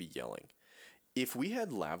would have to be yelling. If we had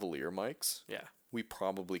lavalier mics, Yeah. we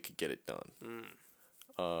probably could get it done.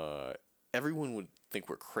 Everyone would think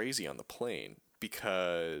we're crazy on the plane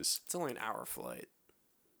because, It's only an hour flight.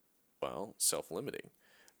 well, self-limiting.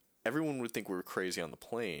 Everyone would think we were crazy on the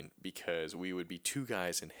plane because we would be 2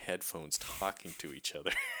 guys in headphones talking to each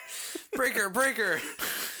other. Breaker.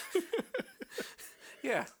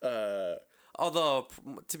 Yeah. Although,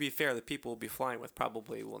 to be fair, the people we'll be flying with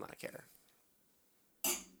probably will not care.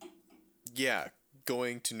 Yeah,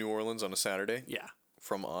 going to New Orleans on a Saturday Yeah.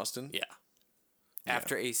 from Austin. Yeah.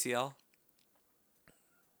 After ACL?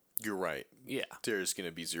 You're right. Yeah. There's going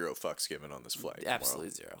to be 0 fucks given on this flight. tomorrow.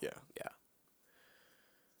 Absolutely 0. Yeah. Yeah.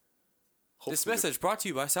 Hopefully This message brought to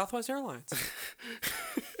you by Southwest Airlines.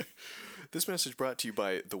 This message brought to you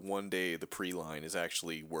by the one day the pre-line is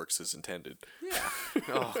actually works as intended. Yeah.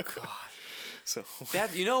 Oh, God. So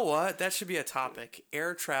That, you know what? That should be a topic.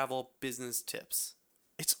 Air travel business tips.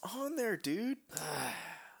 it's on there, dude.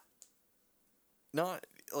 Not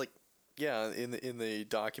like, yeah, in the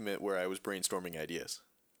document where I was brainstorming ideas.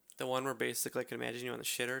 The one where basically I can imagine you on the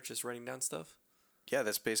shitter just writing down stuff. Yeah,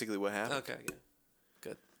 that's basically what happened. Okay,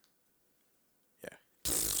 good. Yeah.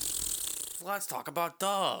 Let's talk about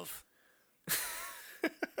Dove.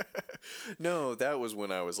 No, that was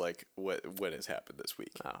when I was like, what has happened this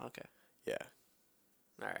week? Oh, okay. Yeah.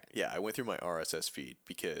 All right. Yeah, I went through my RSS feed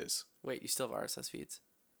because, Wait, you still have RSS feeds?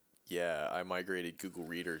 yeah, I migrated Google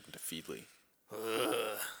Reader into Feedly.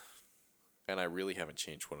 And I really haven't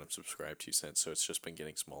changed what I'm subscribed to since, so it's just been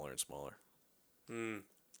getting smaller and smaller. Hmm.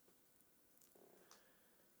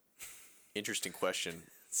 Interesting question.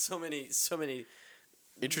 So many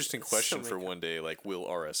Interesting So question for many one day. Like, will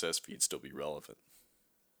RSS feeds still be relevant?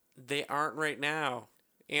 They aren't right now.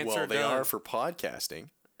 Answer Well, they done. are for podcasting.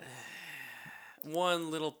 One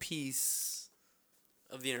little piece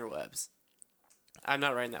of the interwebs. I'm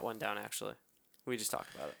not writing that one down, actually. We just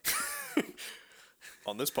talked about it.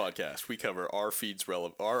 On this podcast, we cover our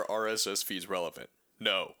RSS feeds relevant.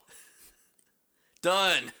 No.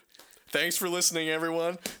 Done. Thanks for listening,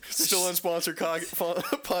 everyone. Still unsponsored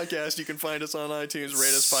podcast. You can find us on iTunes.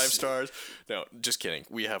 Rate us 5 stars. No, just kidding.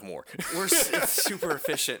 We have more. It's super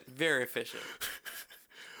efficient. Very efficient.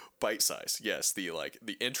 Bite size. Yes, the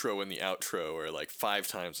intro and the outro are like 5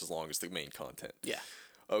 times as long as the main content. Yeah.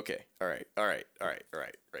 Okay. All right.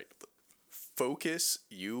 Focus,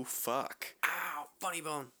 you fuck. Ow. Funny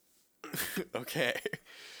bone. Okay.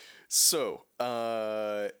 So,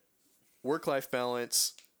 work-life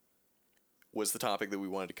balance was the topic that we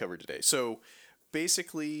wanted to cover today. So,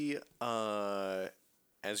 basically,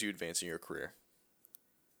 as you advance in your career,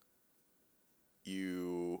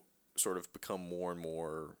 you sort of become more and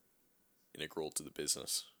more integral to the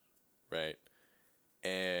business, right?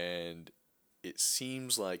 And it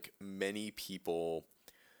seems like many people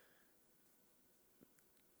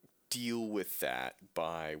deal with that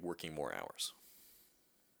by working more hours.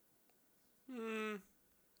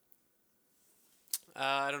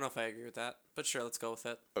 I don't know if I agree with that, but sure, let's go with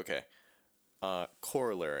it. Okay.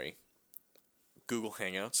 Corollary. Google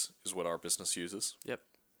Hangouts is what our business uses, Yep.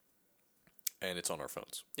 and it's on our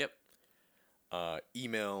phones. Yep.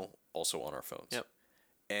 Email, also on our phones. Yep.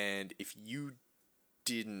 And if you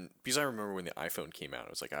didn't, because I remember when the iPhone came out, it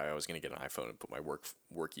was like I was going to get an iPhone and put my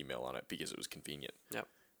work email on it because it was convenient. Yep.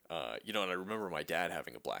 And I remember my dad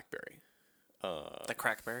having a BlackBerry. The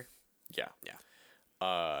Crackberry. Yeah. Yeah.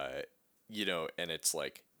 And it's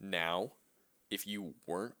like now, if you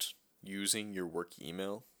weren't using your work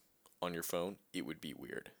email on your phone, it would be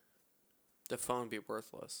weird. The phone would be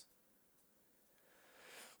worthless.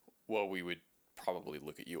 Well, we would probably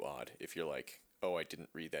look at you odd if you're like, oh, I didn't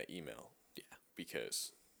read that email. Yeah.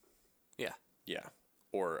 Because. Yeah. Yeah.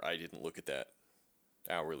 Or I didn't look at that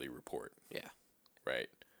hourly report. Yeah. Right.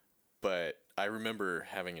 But I remember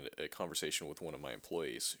having a conversation with one of my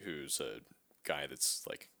employees who's a guy that's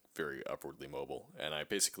like very upwardly mobile. And I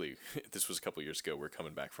basically, this was a couple years ago, we're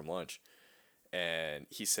coming back from lunch. And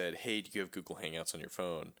he said, hey, do you have Google Hangouts on your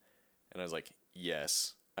phone? And I was like,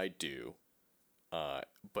 yes, I do.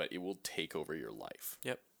 But it will take over your life.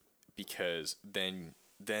 Yep. Because then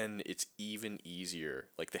it's even easier.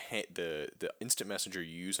 Like the instant messenger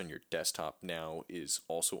you use on your desktop now is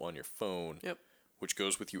also on your phone. Yep. Which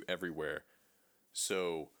goes with you everywhere.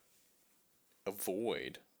 So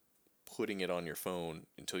avoid putting it on your phone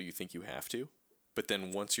until you think you have to. But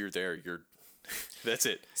then once you're there, that's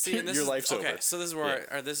it. See, and your life's over. Okay, so this is where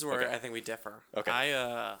Okay. I think we differ. Okay.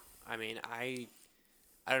 I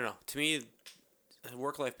don't know. To me,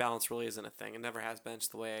 work-life balance really isn't a thing. It never has been.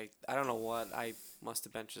 Just the way I don't know what I must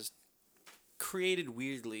have been just created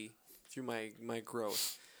weirdly through my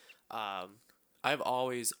growth. I've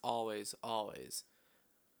always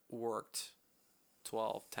worked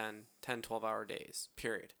 12 hour days,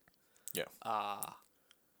 period. Yeah.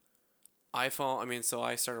 So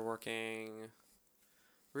I started working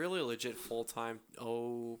really legit full-time,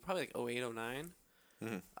 probably like 08, 09.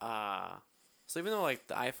 Mm-hmm. So even though like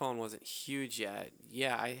the iPhone wasn't huge yet,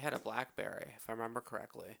 yeah, I had a BlackBerry, if I remember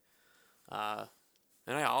correctly. And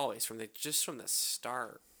I always, from the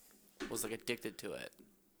start, was like addicted to it.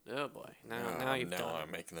 Oh boy! Now you've done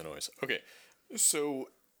I'm making the noise. Okay, so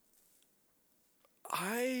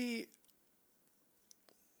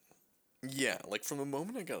like from the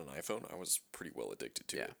moment I got an iPhone, I was pretty well addicted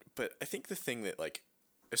to it. But I think the thing that like,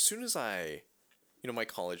 as soon as my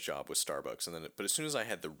college job was Starbucks, but as soon as I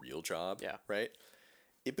had the real job, right,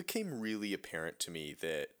 it became really apparent to me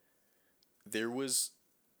that there was,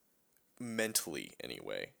 mentally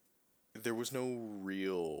anyway, there was no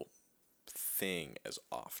real thing as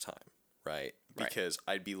off time, right? Because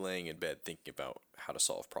I'd be laying in bed thinking about how to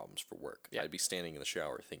solve problems for work. Yeah. I'd be standing in the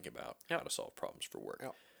shower thinking about how to solve problems for work.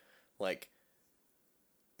 Yep. Like,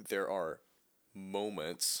 there are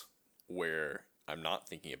moments where I'm not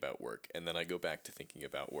thinking about work, and then I go back to thinking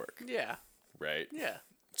about work. Yeah. Right? Yeah.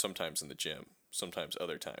 Sometimes in the gym, sometimes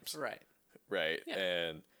other times. Right. Right? Yeah.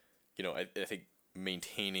 And, I think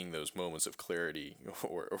maintaining those moments of clarity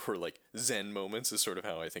or like Zen moments is sort of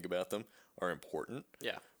how I think about them, are important.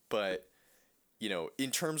 Yeah. But, in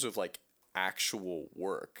terms of like actual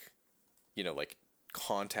work, like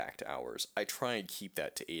contact hours, I try and keep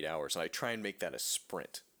that to 8 hours, and I try and make that a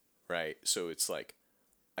sprint, right? So it's like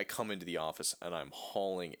I come into the office and I'm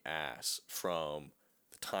hauling ass from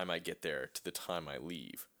the time I get there to the time I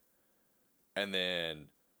leave. And then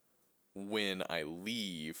when I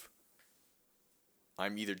leave,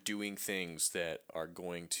 I'm either doing things that are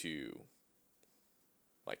going to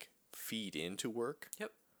like feed into work.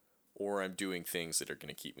 Yep. Or I'm doing things that are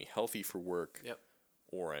going to keep me healthy for work. Yep.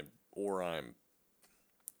 Or I'm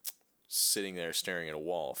sitting there staring at a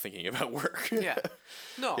wall thinking about work. Yeah.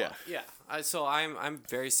 No. Yeah. Yeah. So I'm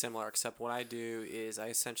very similar, except what I do is I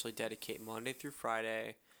essentially dedicate Monday through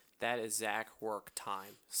Friday. That is Zach work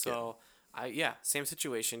time. So same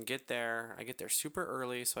situation. Get there. I get there super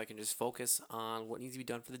early so I can just focus on what needs to be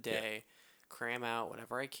done for the day. Cram out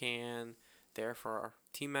whatever I can. There for our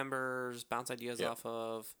team members, bounce ideas off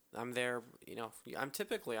of. I'm there. I'm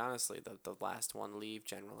typically, honestly, the last one leave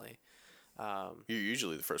generally. You're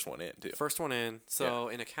usually the first one in, too. First one in. So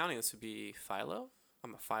in accounting, this would be Philo.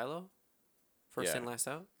 I'm a Philo. First in, last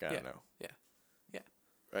out. I don't know. Yeah.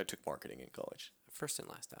 I took marketing in college. First in,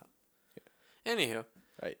 last out. Yeah. Anywho.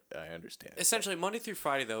 I understand. Essentially, Monday through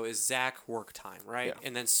Friday, though, is Zach work time, right? Yeah.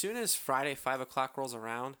 And then soon as Friday, 5 o'clock rolls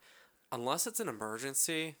around, unless it's an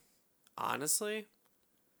emergency, honestly,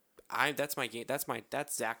 that's my game. That's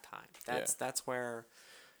Zach time. That's where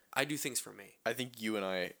I do things for me. I think you and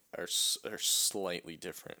I are slightly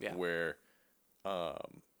different. Yeah. Where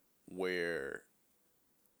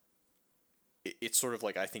it's sort of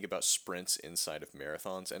like I think about sprints inside of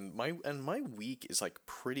marathons, and my week is like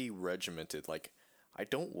pretty regimented. Like I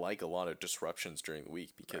don't like a lot of disruptions during the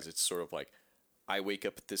week because it's sort of like I wake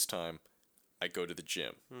up at this time, I go to the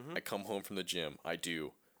gym, I come home from the gym, I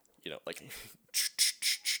do, like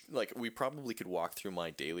like we probably could walk through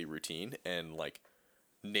my daily routine and like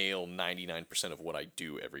nail 99% of what I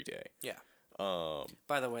do every day. Yeah.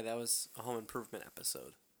 By the way, that was a home improvement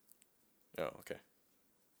episode. Oh, okay.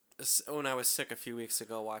 When I was sick a few weeks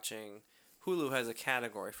ago watching, Hulu has a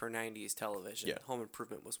category for 90s television. Yeah. Home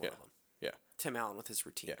improvement was one of them. Yeah. Tim Allen with his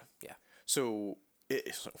routine. Yeah. So,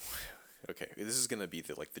 okay, this is gonna be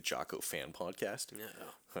the Jocko fan podcast. No.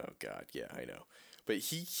 Oh God, yeah, I know. But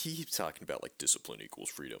he keeps talking about like discipline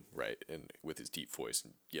equals freedom, right? And with his deep voice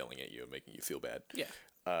and yelling at you and making you feel bad. Yeah.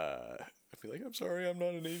 I'd be like, I'm sorry, I'm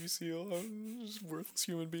not a Navy SEAL. I'm just a worthless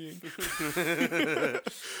human being.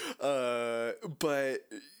 But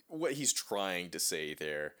what he's trying to say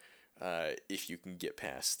there, if you can get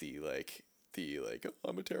past the oh,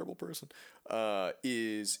 I'm a terrible person,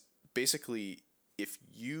 is basically if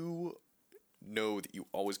you know that you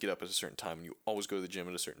always get up at a certain time and you always go to the gym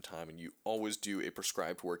at a certain time and you always do a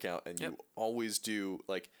prescribed workout and you always do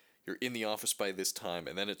you're in the office by this time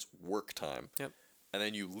and then it's work time. Yep. And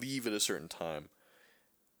then you leave at a certain time.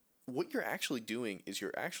 What you're actually doing is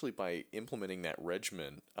you're actually, by implementing that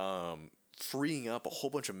regimen, freeing up a whole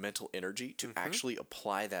bunch of mental energy to actually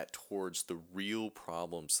apply that towards the real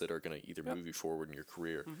problems that are going to either move you forward in your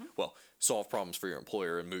career. Well, solve problems for your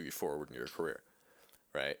employer and move you forward in your career.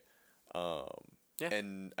 Right?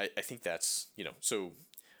 And I think that's, so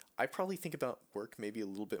I probably think about work maybe a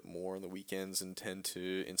little bit more on the weekends and tend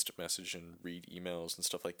to instant message and read emails and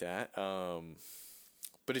stuff like that.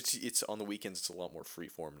 But it's on the weekends. It's a lot more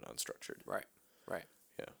freeform and unstructured. Right.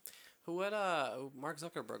 Yeah. Mark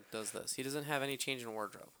Zuckerberg does this. He doesn't have any change in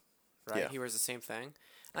wardrobe, right? Yeah. He wears the same thing. And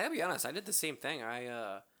I gotta be honest, I did the same thing.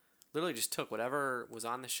 I literally just took whatever was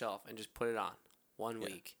on the shelf and just put it on one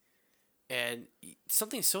week. And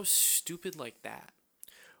something so stupid like that.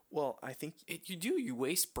 Well, I think you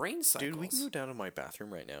waste brain cycles. Dude, we can go down to my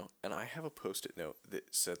bathroom right now, and I have a Post-it note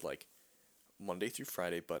that said Monday through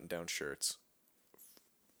Friday button-down shirts.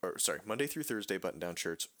 Monday through Thursday button-down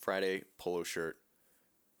shirts, Friday polo shirt,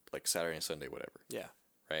 Saturday and Sunday, whatever. Yeah.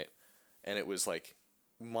 Right? And it was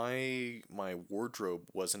my wardrobe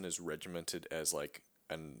wasn't as regimented as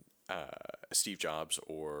Steve Jobs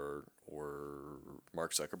or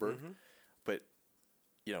Mark Zuckerberg, but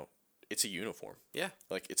it's a uniform. Yeah.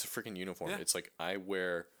 It's a freaking uniform. Yeah. It's I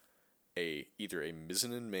wear either a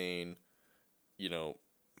mizzen and main,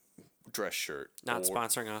 dress shirt. Not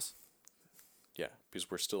sponsoring us. Yeah, because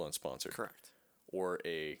we're still unsponsored. Correct. Or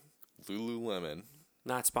a Lululemon.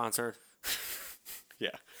 Not sponsored.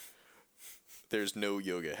 Yeah. There's no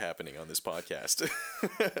yoga happening on this podcast.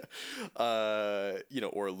 Or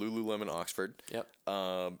a Lululemon Oxford. Yep.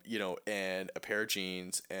 And a pair of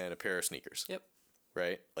jeans and a pair of sneakers. Yep.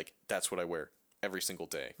 Right? That's what I wear every single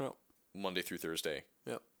day. Well, Monday through Thursday.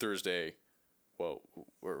 Yep. Thursday,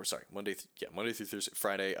 Monday through Thursday.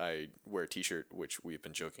 Friday, I wear a t-shirt, which we've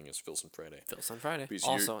been joking is Filson Friday. Filson Friday.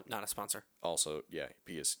 Also, not a sponsor. Also, yeah,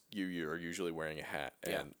 because you are usually wearing a hat,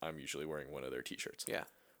 and I'm usually wearing one of their t-shirts. Yeah.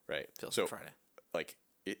 Right? Filson Friday.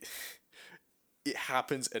 It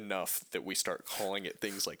happens enough that we start calling it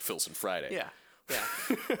things like Filson Friday. Yeah.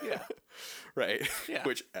 Yeah. Yeah. Right? Yeah.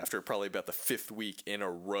 Which, after probably about the 5th week in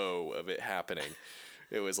a row of it happening,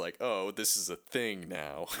 it was like, oh, this is a thing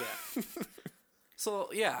now. Yeah. So,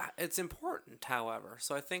 yeah, it's important, however.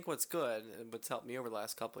 So I think what's good, and what's helped me over the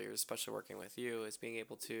last couple of years, especially working with you, is being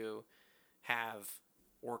able to have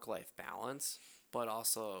work-life balance, but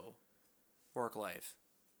also work-life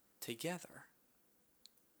together.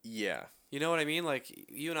 Yeah. You know what I mean? Like,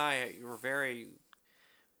 you and I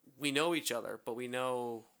we know each other, but we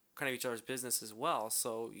know kind of each other's business as well,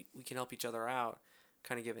 so we can help each other out,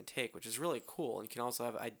 kind of give and take, which is really cool. And you can also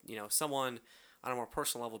have, someone on a more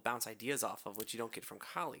personal level bounce ideas off of, which you don't get from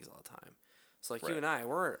colleagues all the time. So, like, Right. you and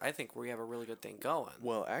I think we have a really good thing going.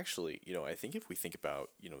 Well, actually, I think if we think about,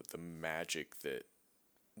 the magic that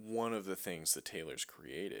one of the things that Taylor's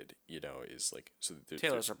created, is like, so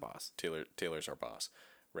Taylor's our boss. Taylor's our boss,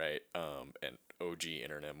 right? And OG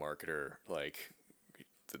internet marketer, like,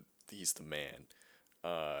 he's the man,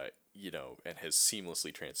 and has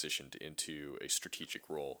seamlessly transitioned into a strategic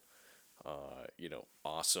role.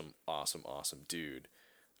 Awesome dude.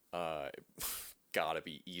 Gotta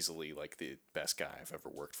be easily like the best guy I've ever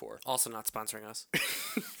worked for. Also not sponsoring us.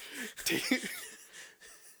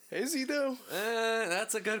 Is he though?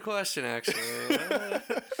 That's a good question, actually.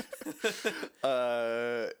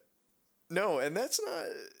 No, and that's not.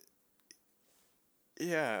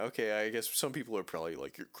 Yeah, okay. I guess some people are probably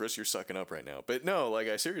like, Chris, you're sucking up right now. But no, like,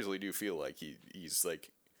 I seriously do feel like he's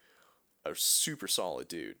like a super solid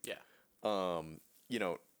dude. Yeah.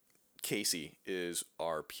 Casey is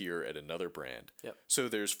our peer at another brand. Yep. So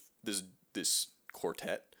there's this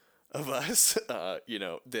quartet of us,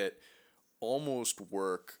 that almost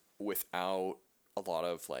work without a lot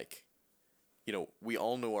of like, we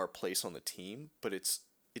all know our place on the team, but it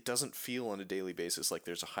doesn't feel on a daily basis like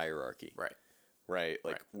there's a hierarchy. Right. Right?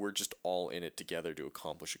 Like, Right. we're just all in it together to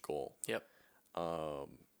accomplish a goal. Yep.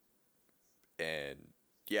 And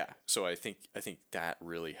yeah, so I think that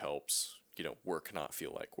really helps, work not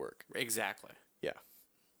feel like work. Exactly. Yeah.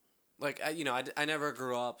 Like, I never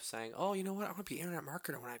grew up saying, oh, you know what, I want to be an internet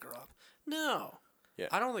marketer when I grow up. No. Yeah.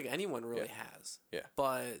 I don't think anyone really Yeah. has. Yeah.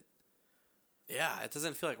 But, yeah, it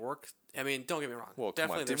doesn't feel like work. I mean, don't get me wrong. Well,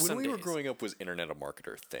 definitely come on. there's When some we were days. growing up, was internet a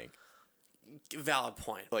marketer thing? Valid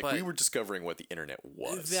point. Like, but we were discovering what the internet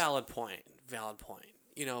was. Valid point.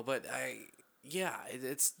 But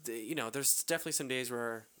it's, there's definitely some days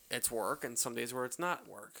where it's work and some days where it's not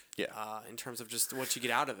work. Yeah. In terms of just what you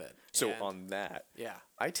get out of it. So And, on that, yeah.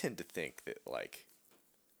 I tend to think that, like,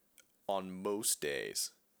 on most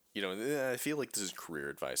days, I feel like this is career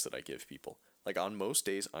advice that I give people. Like, on most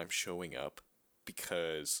days, I'm showing up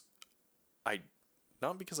because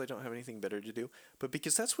not because I don't have anything better to do, but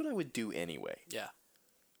because that's what I would do anyway. Yeah.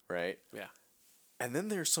 Right? Yeah. And then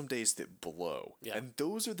there's some days that blow. Yeah. And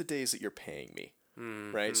those are the days that you're paying me.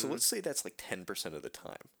 Mm-hmm. Right? So let's say that's like 10% of the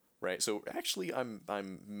time. Right? So actually I'm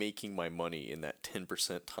making my money in that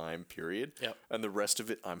 10% time period. Yep. And the rest of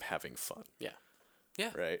it I'm having fun. Yeah. Yeah.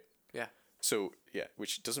 Right? Yeah. So yeah,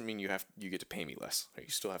 which doesn't mean you get to pay me less. Right?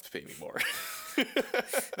 You still have to pay me more.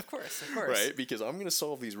 Of course. Right? Because I'm gonna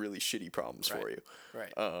solve these really shitty problems for you.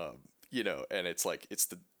 Right. And it's like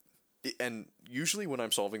and usually when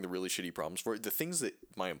I'm solving the really shitty problems for it, the things that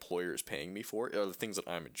my employer is paying me for are the things that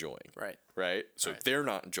I'm enjoying. Right. Right? So Right. they're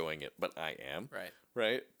not enjoying it, but I am. Right.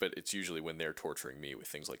 Right? But it's usually when they're torturing me with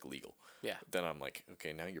things like legal. Yeah. Then I'm like,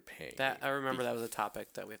 okay, now you're paying That me. I remember that was a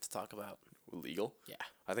topic that we have to talk about. Legal? Yeah.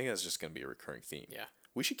 I think that's just gonna be a recurring theme. Yeah.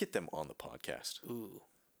 We should get them on the podcast. Ooh.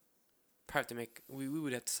 Probably have to make we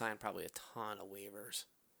would have to sign probably a ton of waivers.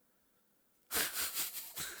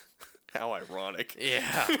 How ironic.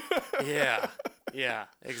 Yeah. Yeah. Yeah.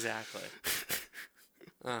 Exactly.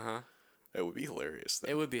 Uh-huh. That would be hilarious. Though.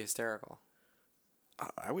 It would be hysterical.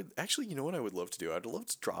 I would actually, you know what I would love to do? I'd love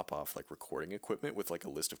to drop off like recording equipment with like a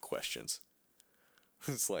list of questions.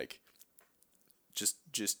 It's like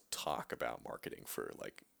just talk about marketing for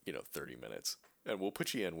like, 30 minutes. And we'll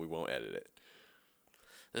put you in, we won't edit it.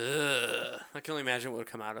 Ugh. I can only imagine what would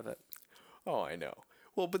come out of it. Oh, I know.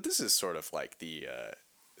 Well, but this is sort of like the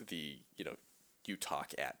you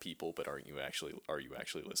talk at people, but are you actually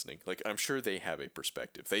listening? Like, I'm sure they have a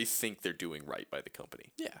perspective. They think they're doing right by the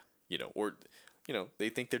company. Yeah. Or they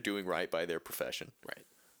think they're doing right by their profession. Right.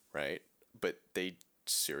 Right? But they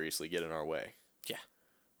seriously get in our way. Yeah.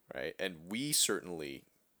 Right? And we certainly,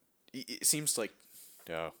 it seems like,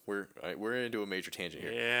 we're into a major tangent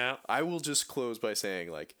here. Yeah. I will just close by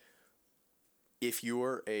saying, like, if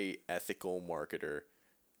you're a ethical marketer,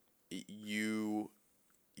 you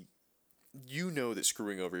know that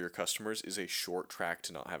screwing over your customers is a short track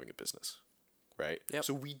to not having a business, right? Yep.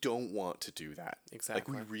 So we don't want to do that.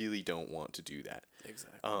 Exactly. Like, we really don't want to do that.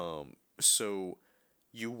 Exactly. So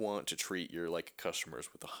you want to treat your, like,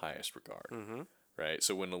 customers with the highest regard, right?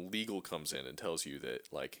 So when a legal comes in and tells you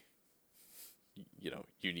that, like, you know,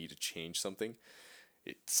 you need to change something,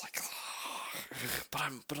 it's like,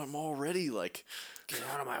 but I'm already, like, Get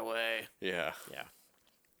out of my way. yeah. Yeah.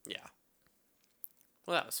 Yeah.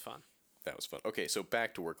 Well, that was fun. That was fun. Okay, so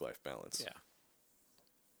back to work-life balance. Yeah.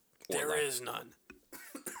 Or There lack- is none.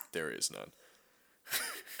 There is none.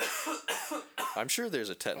 I'm sure there's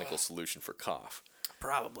a technical solution for cough.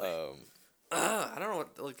 Probably. I don't know.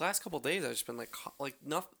 What, like last couple of days, I've just been like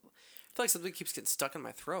nothing. I feel like something keeps getting stuck in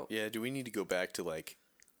my throat. Yeah, do we need to go back to, like,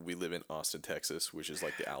 we live in Austin, Texas, which is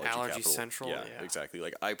like the allergy capital. Central. Yeah, Yeah. exactly.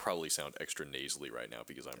 Like, I probably sound extra nasally right now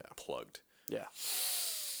because I'm plugged. Yeah.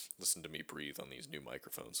 Listen to me breathe on these new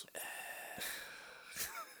microphones.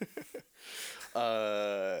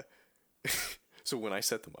 So when I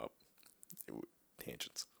set them up,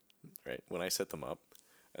 tangents, right? When I set them up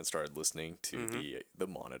and started listening to the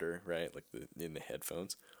monitor, right, like in the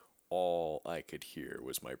headphones, all I could hear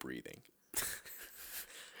was my breathing.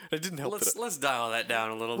 It didn't help. Let's dial that down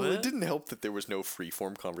a little Well, bit. it didn't help that there was no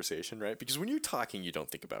free-form conversation, right? Because when you're talking, you don't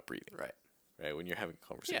think about breathing. Right. Right? When you're having a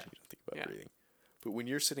conversation, you don't think about breathing. But when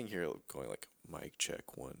you're sitting here going like, mic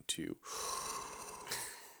check, 1, 2,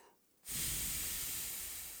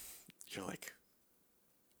 you're like,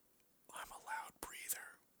 I'm a loud breather.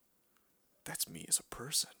 That's me as a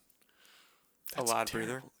person. A loud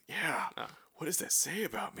breather? Yeah. Oh. What does that say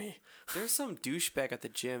about me? There's some douchebag at the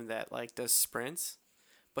gym that like does sprints,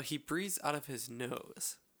 but he breathes out of his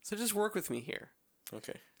nose. So just work with me here.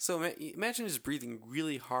 Okay. So imagine just breathing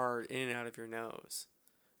really hard in and out of your nose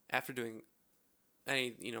after doing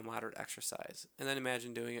any, moderate exercise. And then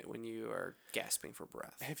imagine doing it when you are gasping for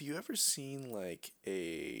breath. Have you ever seen like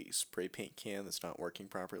a spray paint can that's not working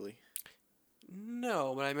properly?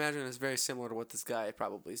 No, but I imagine it's very similar to what this guy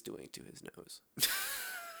probably is doing to his nose.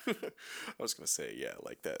 I was going to say, yeah,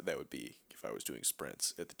 like that would be if I was doing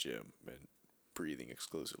sprints at the gym and breathing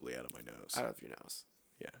exclusively out of my nose. Out of your nose.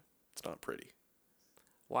 Yeah. It's not pretty.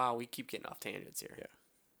 Wow, we keep getting off tangents here. Yeah.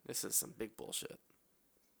 This is some big bullshit.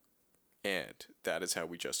 And that is how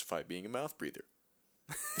we justify being a mouth breather.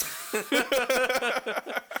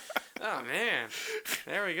 Oh, man.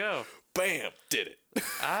 There we go. Bam! Did it.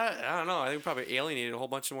 I don't know. I think we probably alienated a whole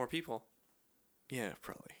bunch of more people. Yeah,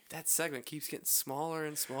 probably. That segment keeps getting smaller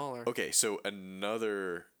and smaller. Okay, so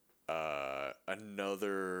another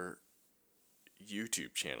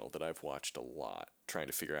YouTube channel that I've watched a lot trying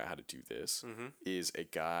to figure out how to do this is a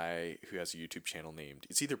guy who has a YouTube channel named,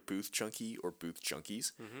 it's either Booth Junkie or Booth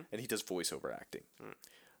Junkies, and he does voiceover acting.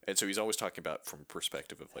 And so he's always talking about from a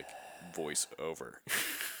perspective of like voiceover.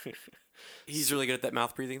 He's really good at that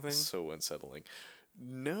mouth breathing thing? So unsettling.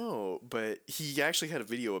 No, but he actually had a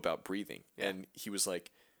video about breathing, and he was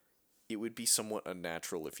like, it would be somewhat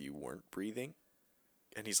unnatural if you weren't breathing.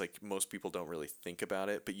 And he's like, most people don't really think about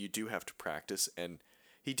it, but you do have to practice. And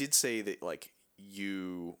he did say that like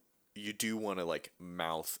you do want to like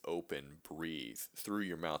mouth open breathe through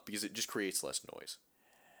your mouth because it just creates less noise.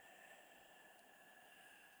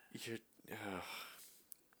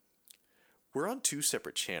 We're on 2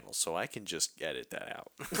 separate channels, so I can just edit that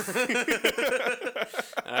out.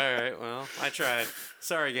 All right, well, I tried.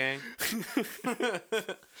 Sorry, gang.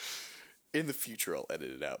 In the future, I'll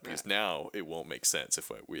edit it out because now it won't make sense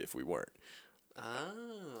if we weren't.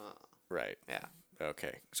 Oh. Right. Yeah.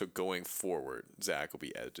 Okay. So going forward, Zach will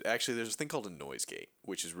be edited. Actually, there's a thing called a noise gate,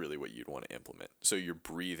 which is really what you'd want to implement. So your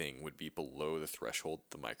breathing would be below the threshold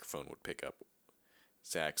the microphone would pick up.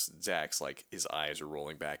 Zach's like his eyes are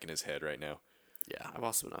rolling back in his head right now. Yeah, I've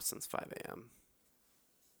also been up since 5 a.m.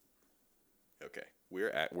 Okay.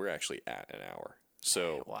 We're actually at an hour.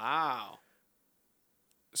 So Wow.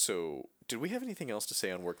 So did we have anything else to say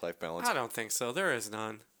on work-life balance? I don't think so. There is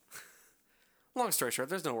none. Long story short,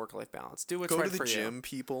 there's no work-life balance. Do what's Go right to the for gym, you.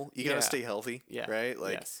 people. You gotta stay healthy. Yeah. Right?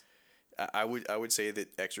 Like yes. I would say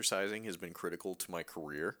that exercising has been critical to my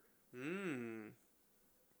career.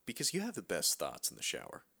 Because you have the best thoughts in the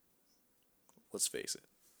shower. Let's face it.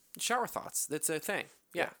 Shower thoughts. That's a thing.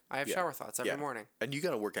 Yeah. I have shower thoughts every morning. And you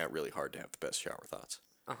got to work out really hard to have the best shower thoughts.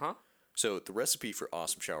 Uh-huh. So the recipe for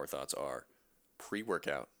awesome shower thoughts are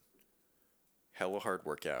pre-workout, hella hard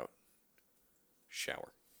workout,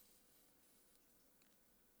 shower.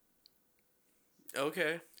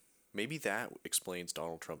 Okay. Maybe that explains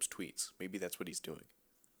Donald Trump's tweets. Maybe that's what he's doing.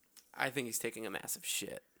 I think he's taking a massive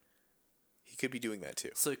shit. He could be doing that too.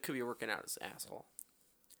 So he could be working out his asshole.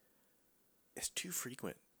 It's too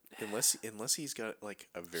frequent. Unless he's got like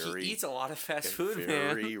a very He eats a lot of fast food, man.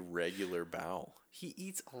 very regular bowel. He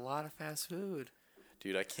eats a lot of fast food.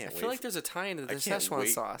 Dude, I can't I wait. feel like there's a tie into the I can't Szechuan wait.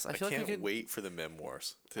 sauce. I feel like we can't could wait for the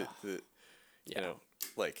memoirs. You know,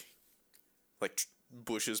 like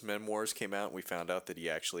Bush's memoirs came out, and we found out that he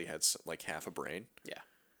actually had like half a brain. Yeah.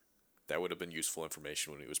 That would have been useful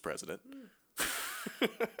information when he was president.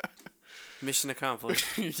 Mission accomplished.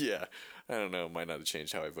 Yeah, I don't know. Might not have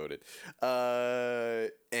changed how I voted.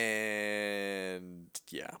 And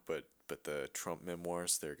yeah, but the Trump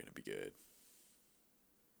memoirs, they're gonna be good.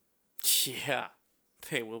 Yeah,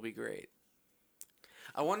 they will be great.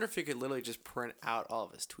 I wonder if you could literally just print out all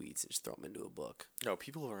of his tweets and just throw them into a book. No,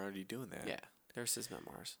 people are already doing that. Yeah, there's his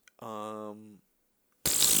memoirs.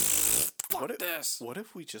 What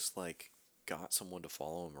if we just like got someone to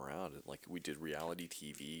follow him around and like we did reality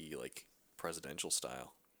TV like presidential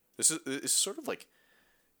style? It's sort of like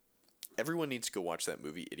everyone needs to go watch that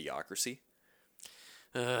movie Idiocracy.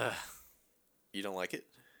 You don't like it?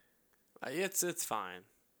 It's fine.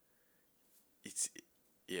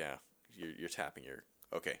 You're tapping your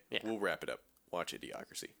okay. Yeah. We'll wrap it up. Watch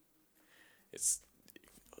Idiocracy. It's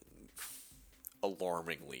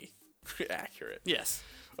alarmingly accurate. Yes.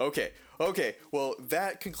 Okay. Well,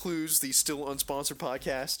 that concludes the Still Unsponsored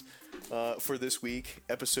podcast for this week,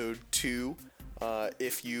 episode 2.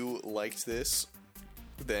 If you liked this,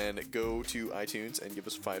 then go to iTunes and give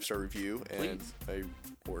us a 5-star review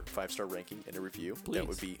or 5-star ranking and a review. Please. That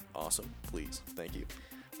would be awesome. Please. Thank you.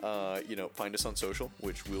 Find us on social,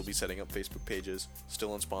 which we'll be setting up Facebook pages.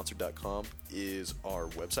 StillUnsponsored.com is our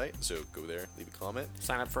website, so go there, leave a comment.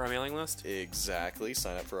 Sign up for our mailing list. Exactly.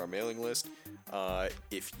 Sign up for our mailing list.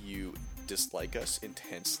 If you dislike us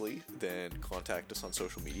intensely, then contact us on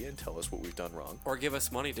social media and tell us what we've done wrong. Or give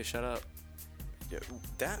us money to shut up. Yeah,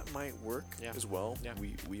 that might work as well. Yeah.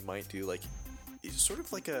 We might do like it's sort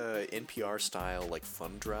of like a NPR style like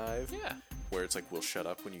fund drive. Yeah. Where it's like we'll shut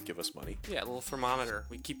up when you give us money. Yeah, a little thermometer.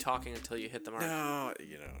 We keep talking until you hit the mark. No.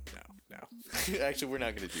 Actually, we're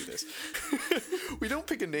not going to do this. We don't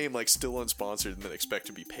pick a name like Still Unsponsored and then expect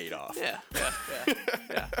to be paid off. Yeah.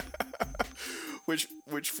 Which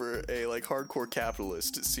for a like hardcore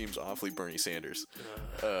capitalist it seems awfully Bernie Sanders.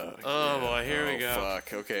 Boy, here we go.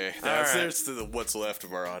 Fuck. Okay, there's the what's left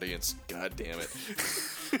of our audience. God damn it.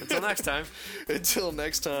 Until next time. Until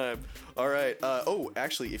next time. All right.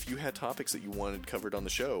 Actually, if you had topics that you wanted covered on the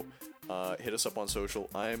show, hit us up on social.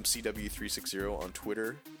 I'm CW360 on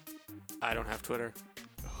Twitter. I don't have Twitter.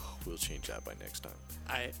 We'll change that by next time.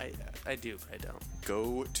 I do, but I don't.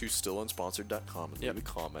 Go to stillunsponsored.com and leave a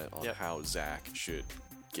comment on Yep. how Zach should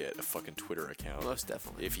get a fucking Twitter account. Most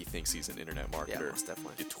definitely. If he thinks he's an internet marketer. Yeah, most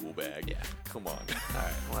definitely. You tool bag. Yeah. Come on. All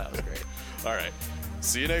right. Well, that was great. All right.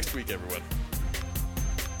 See you next week, everyone.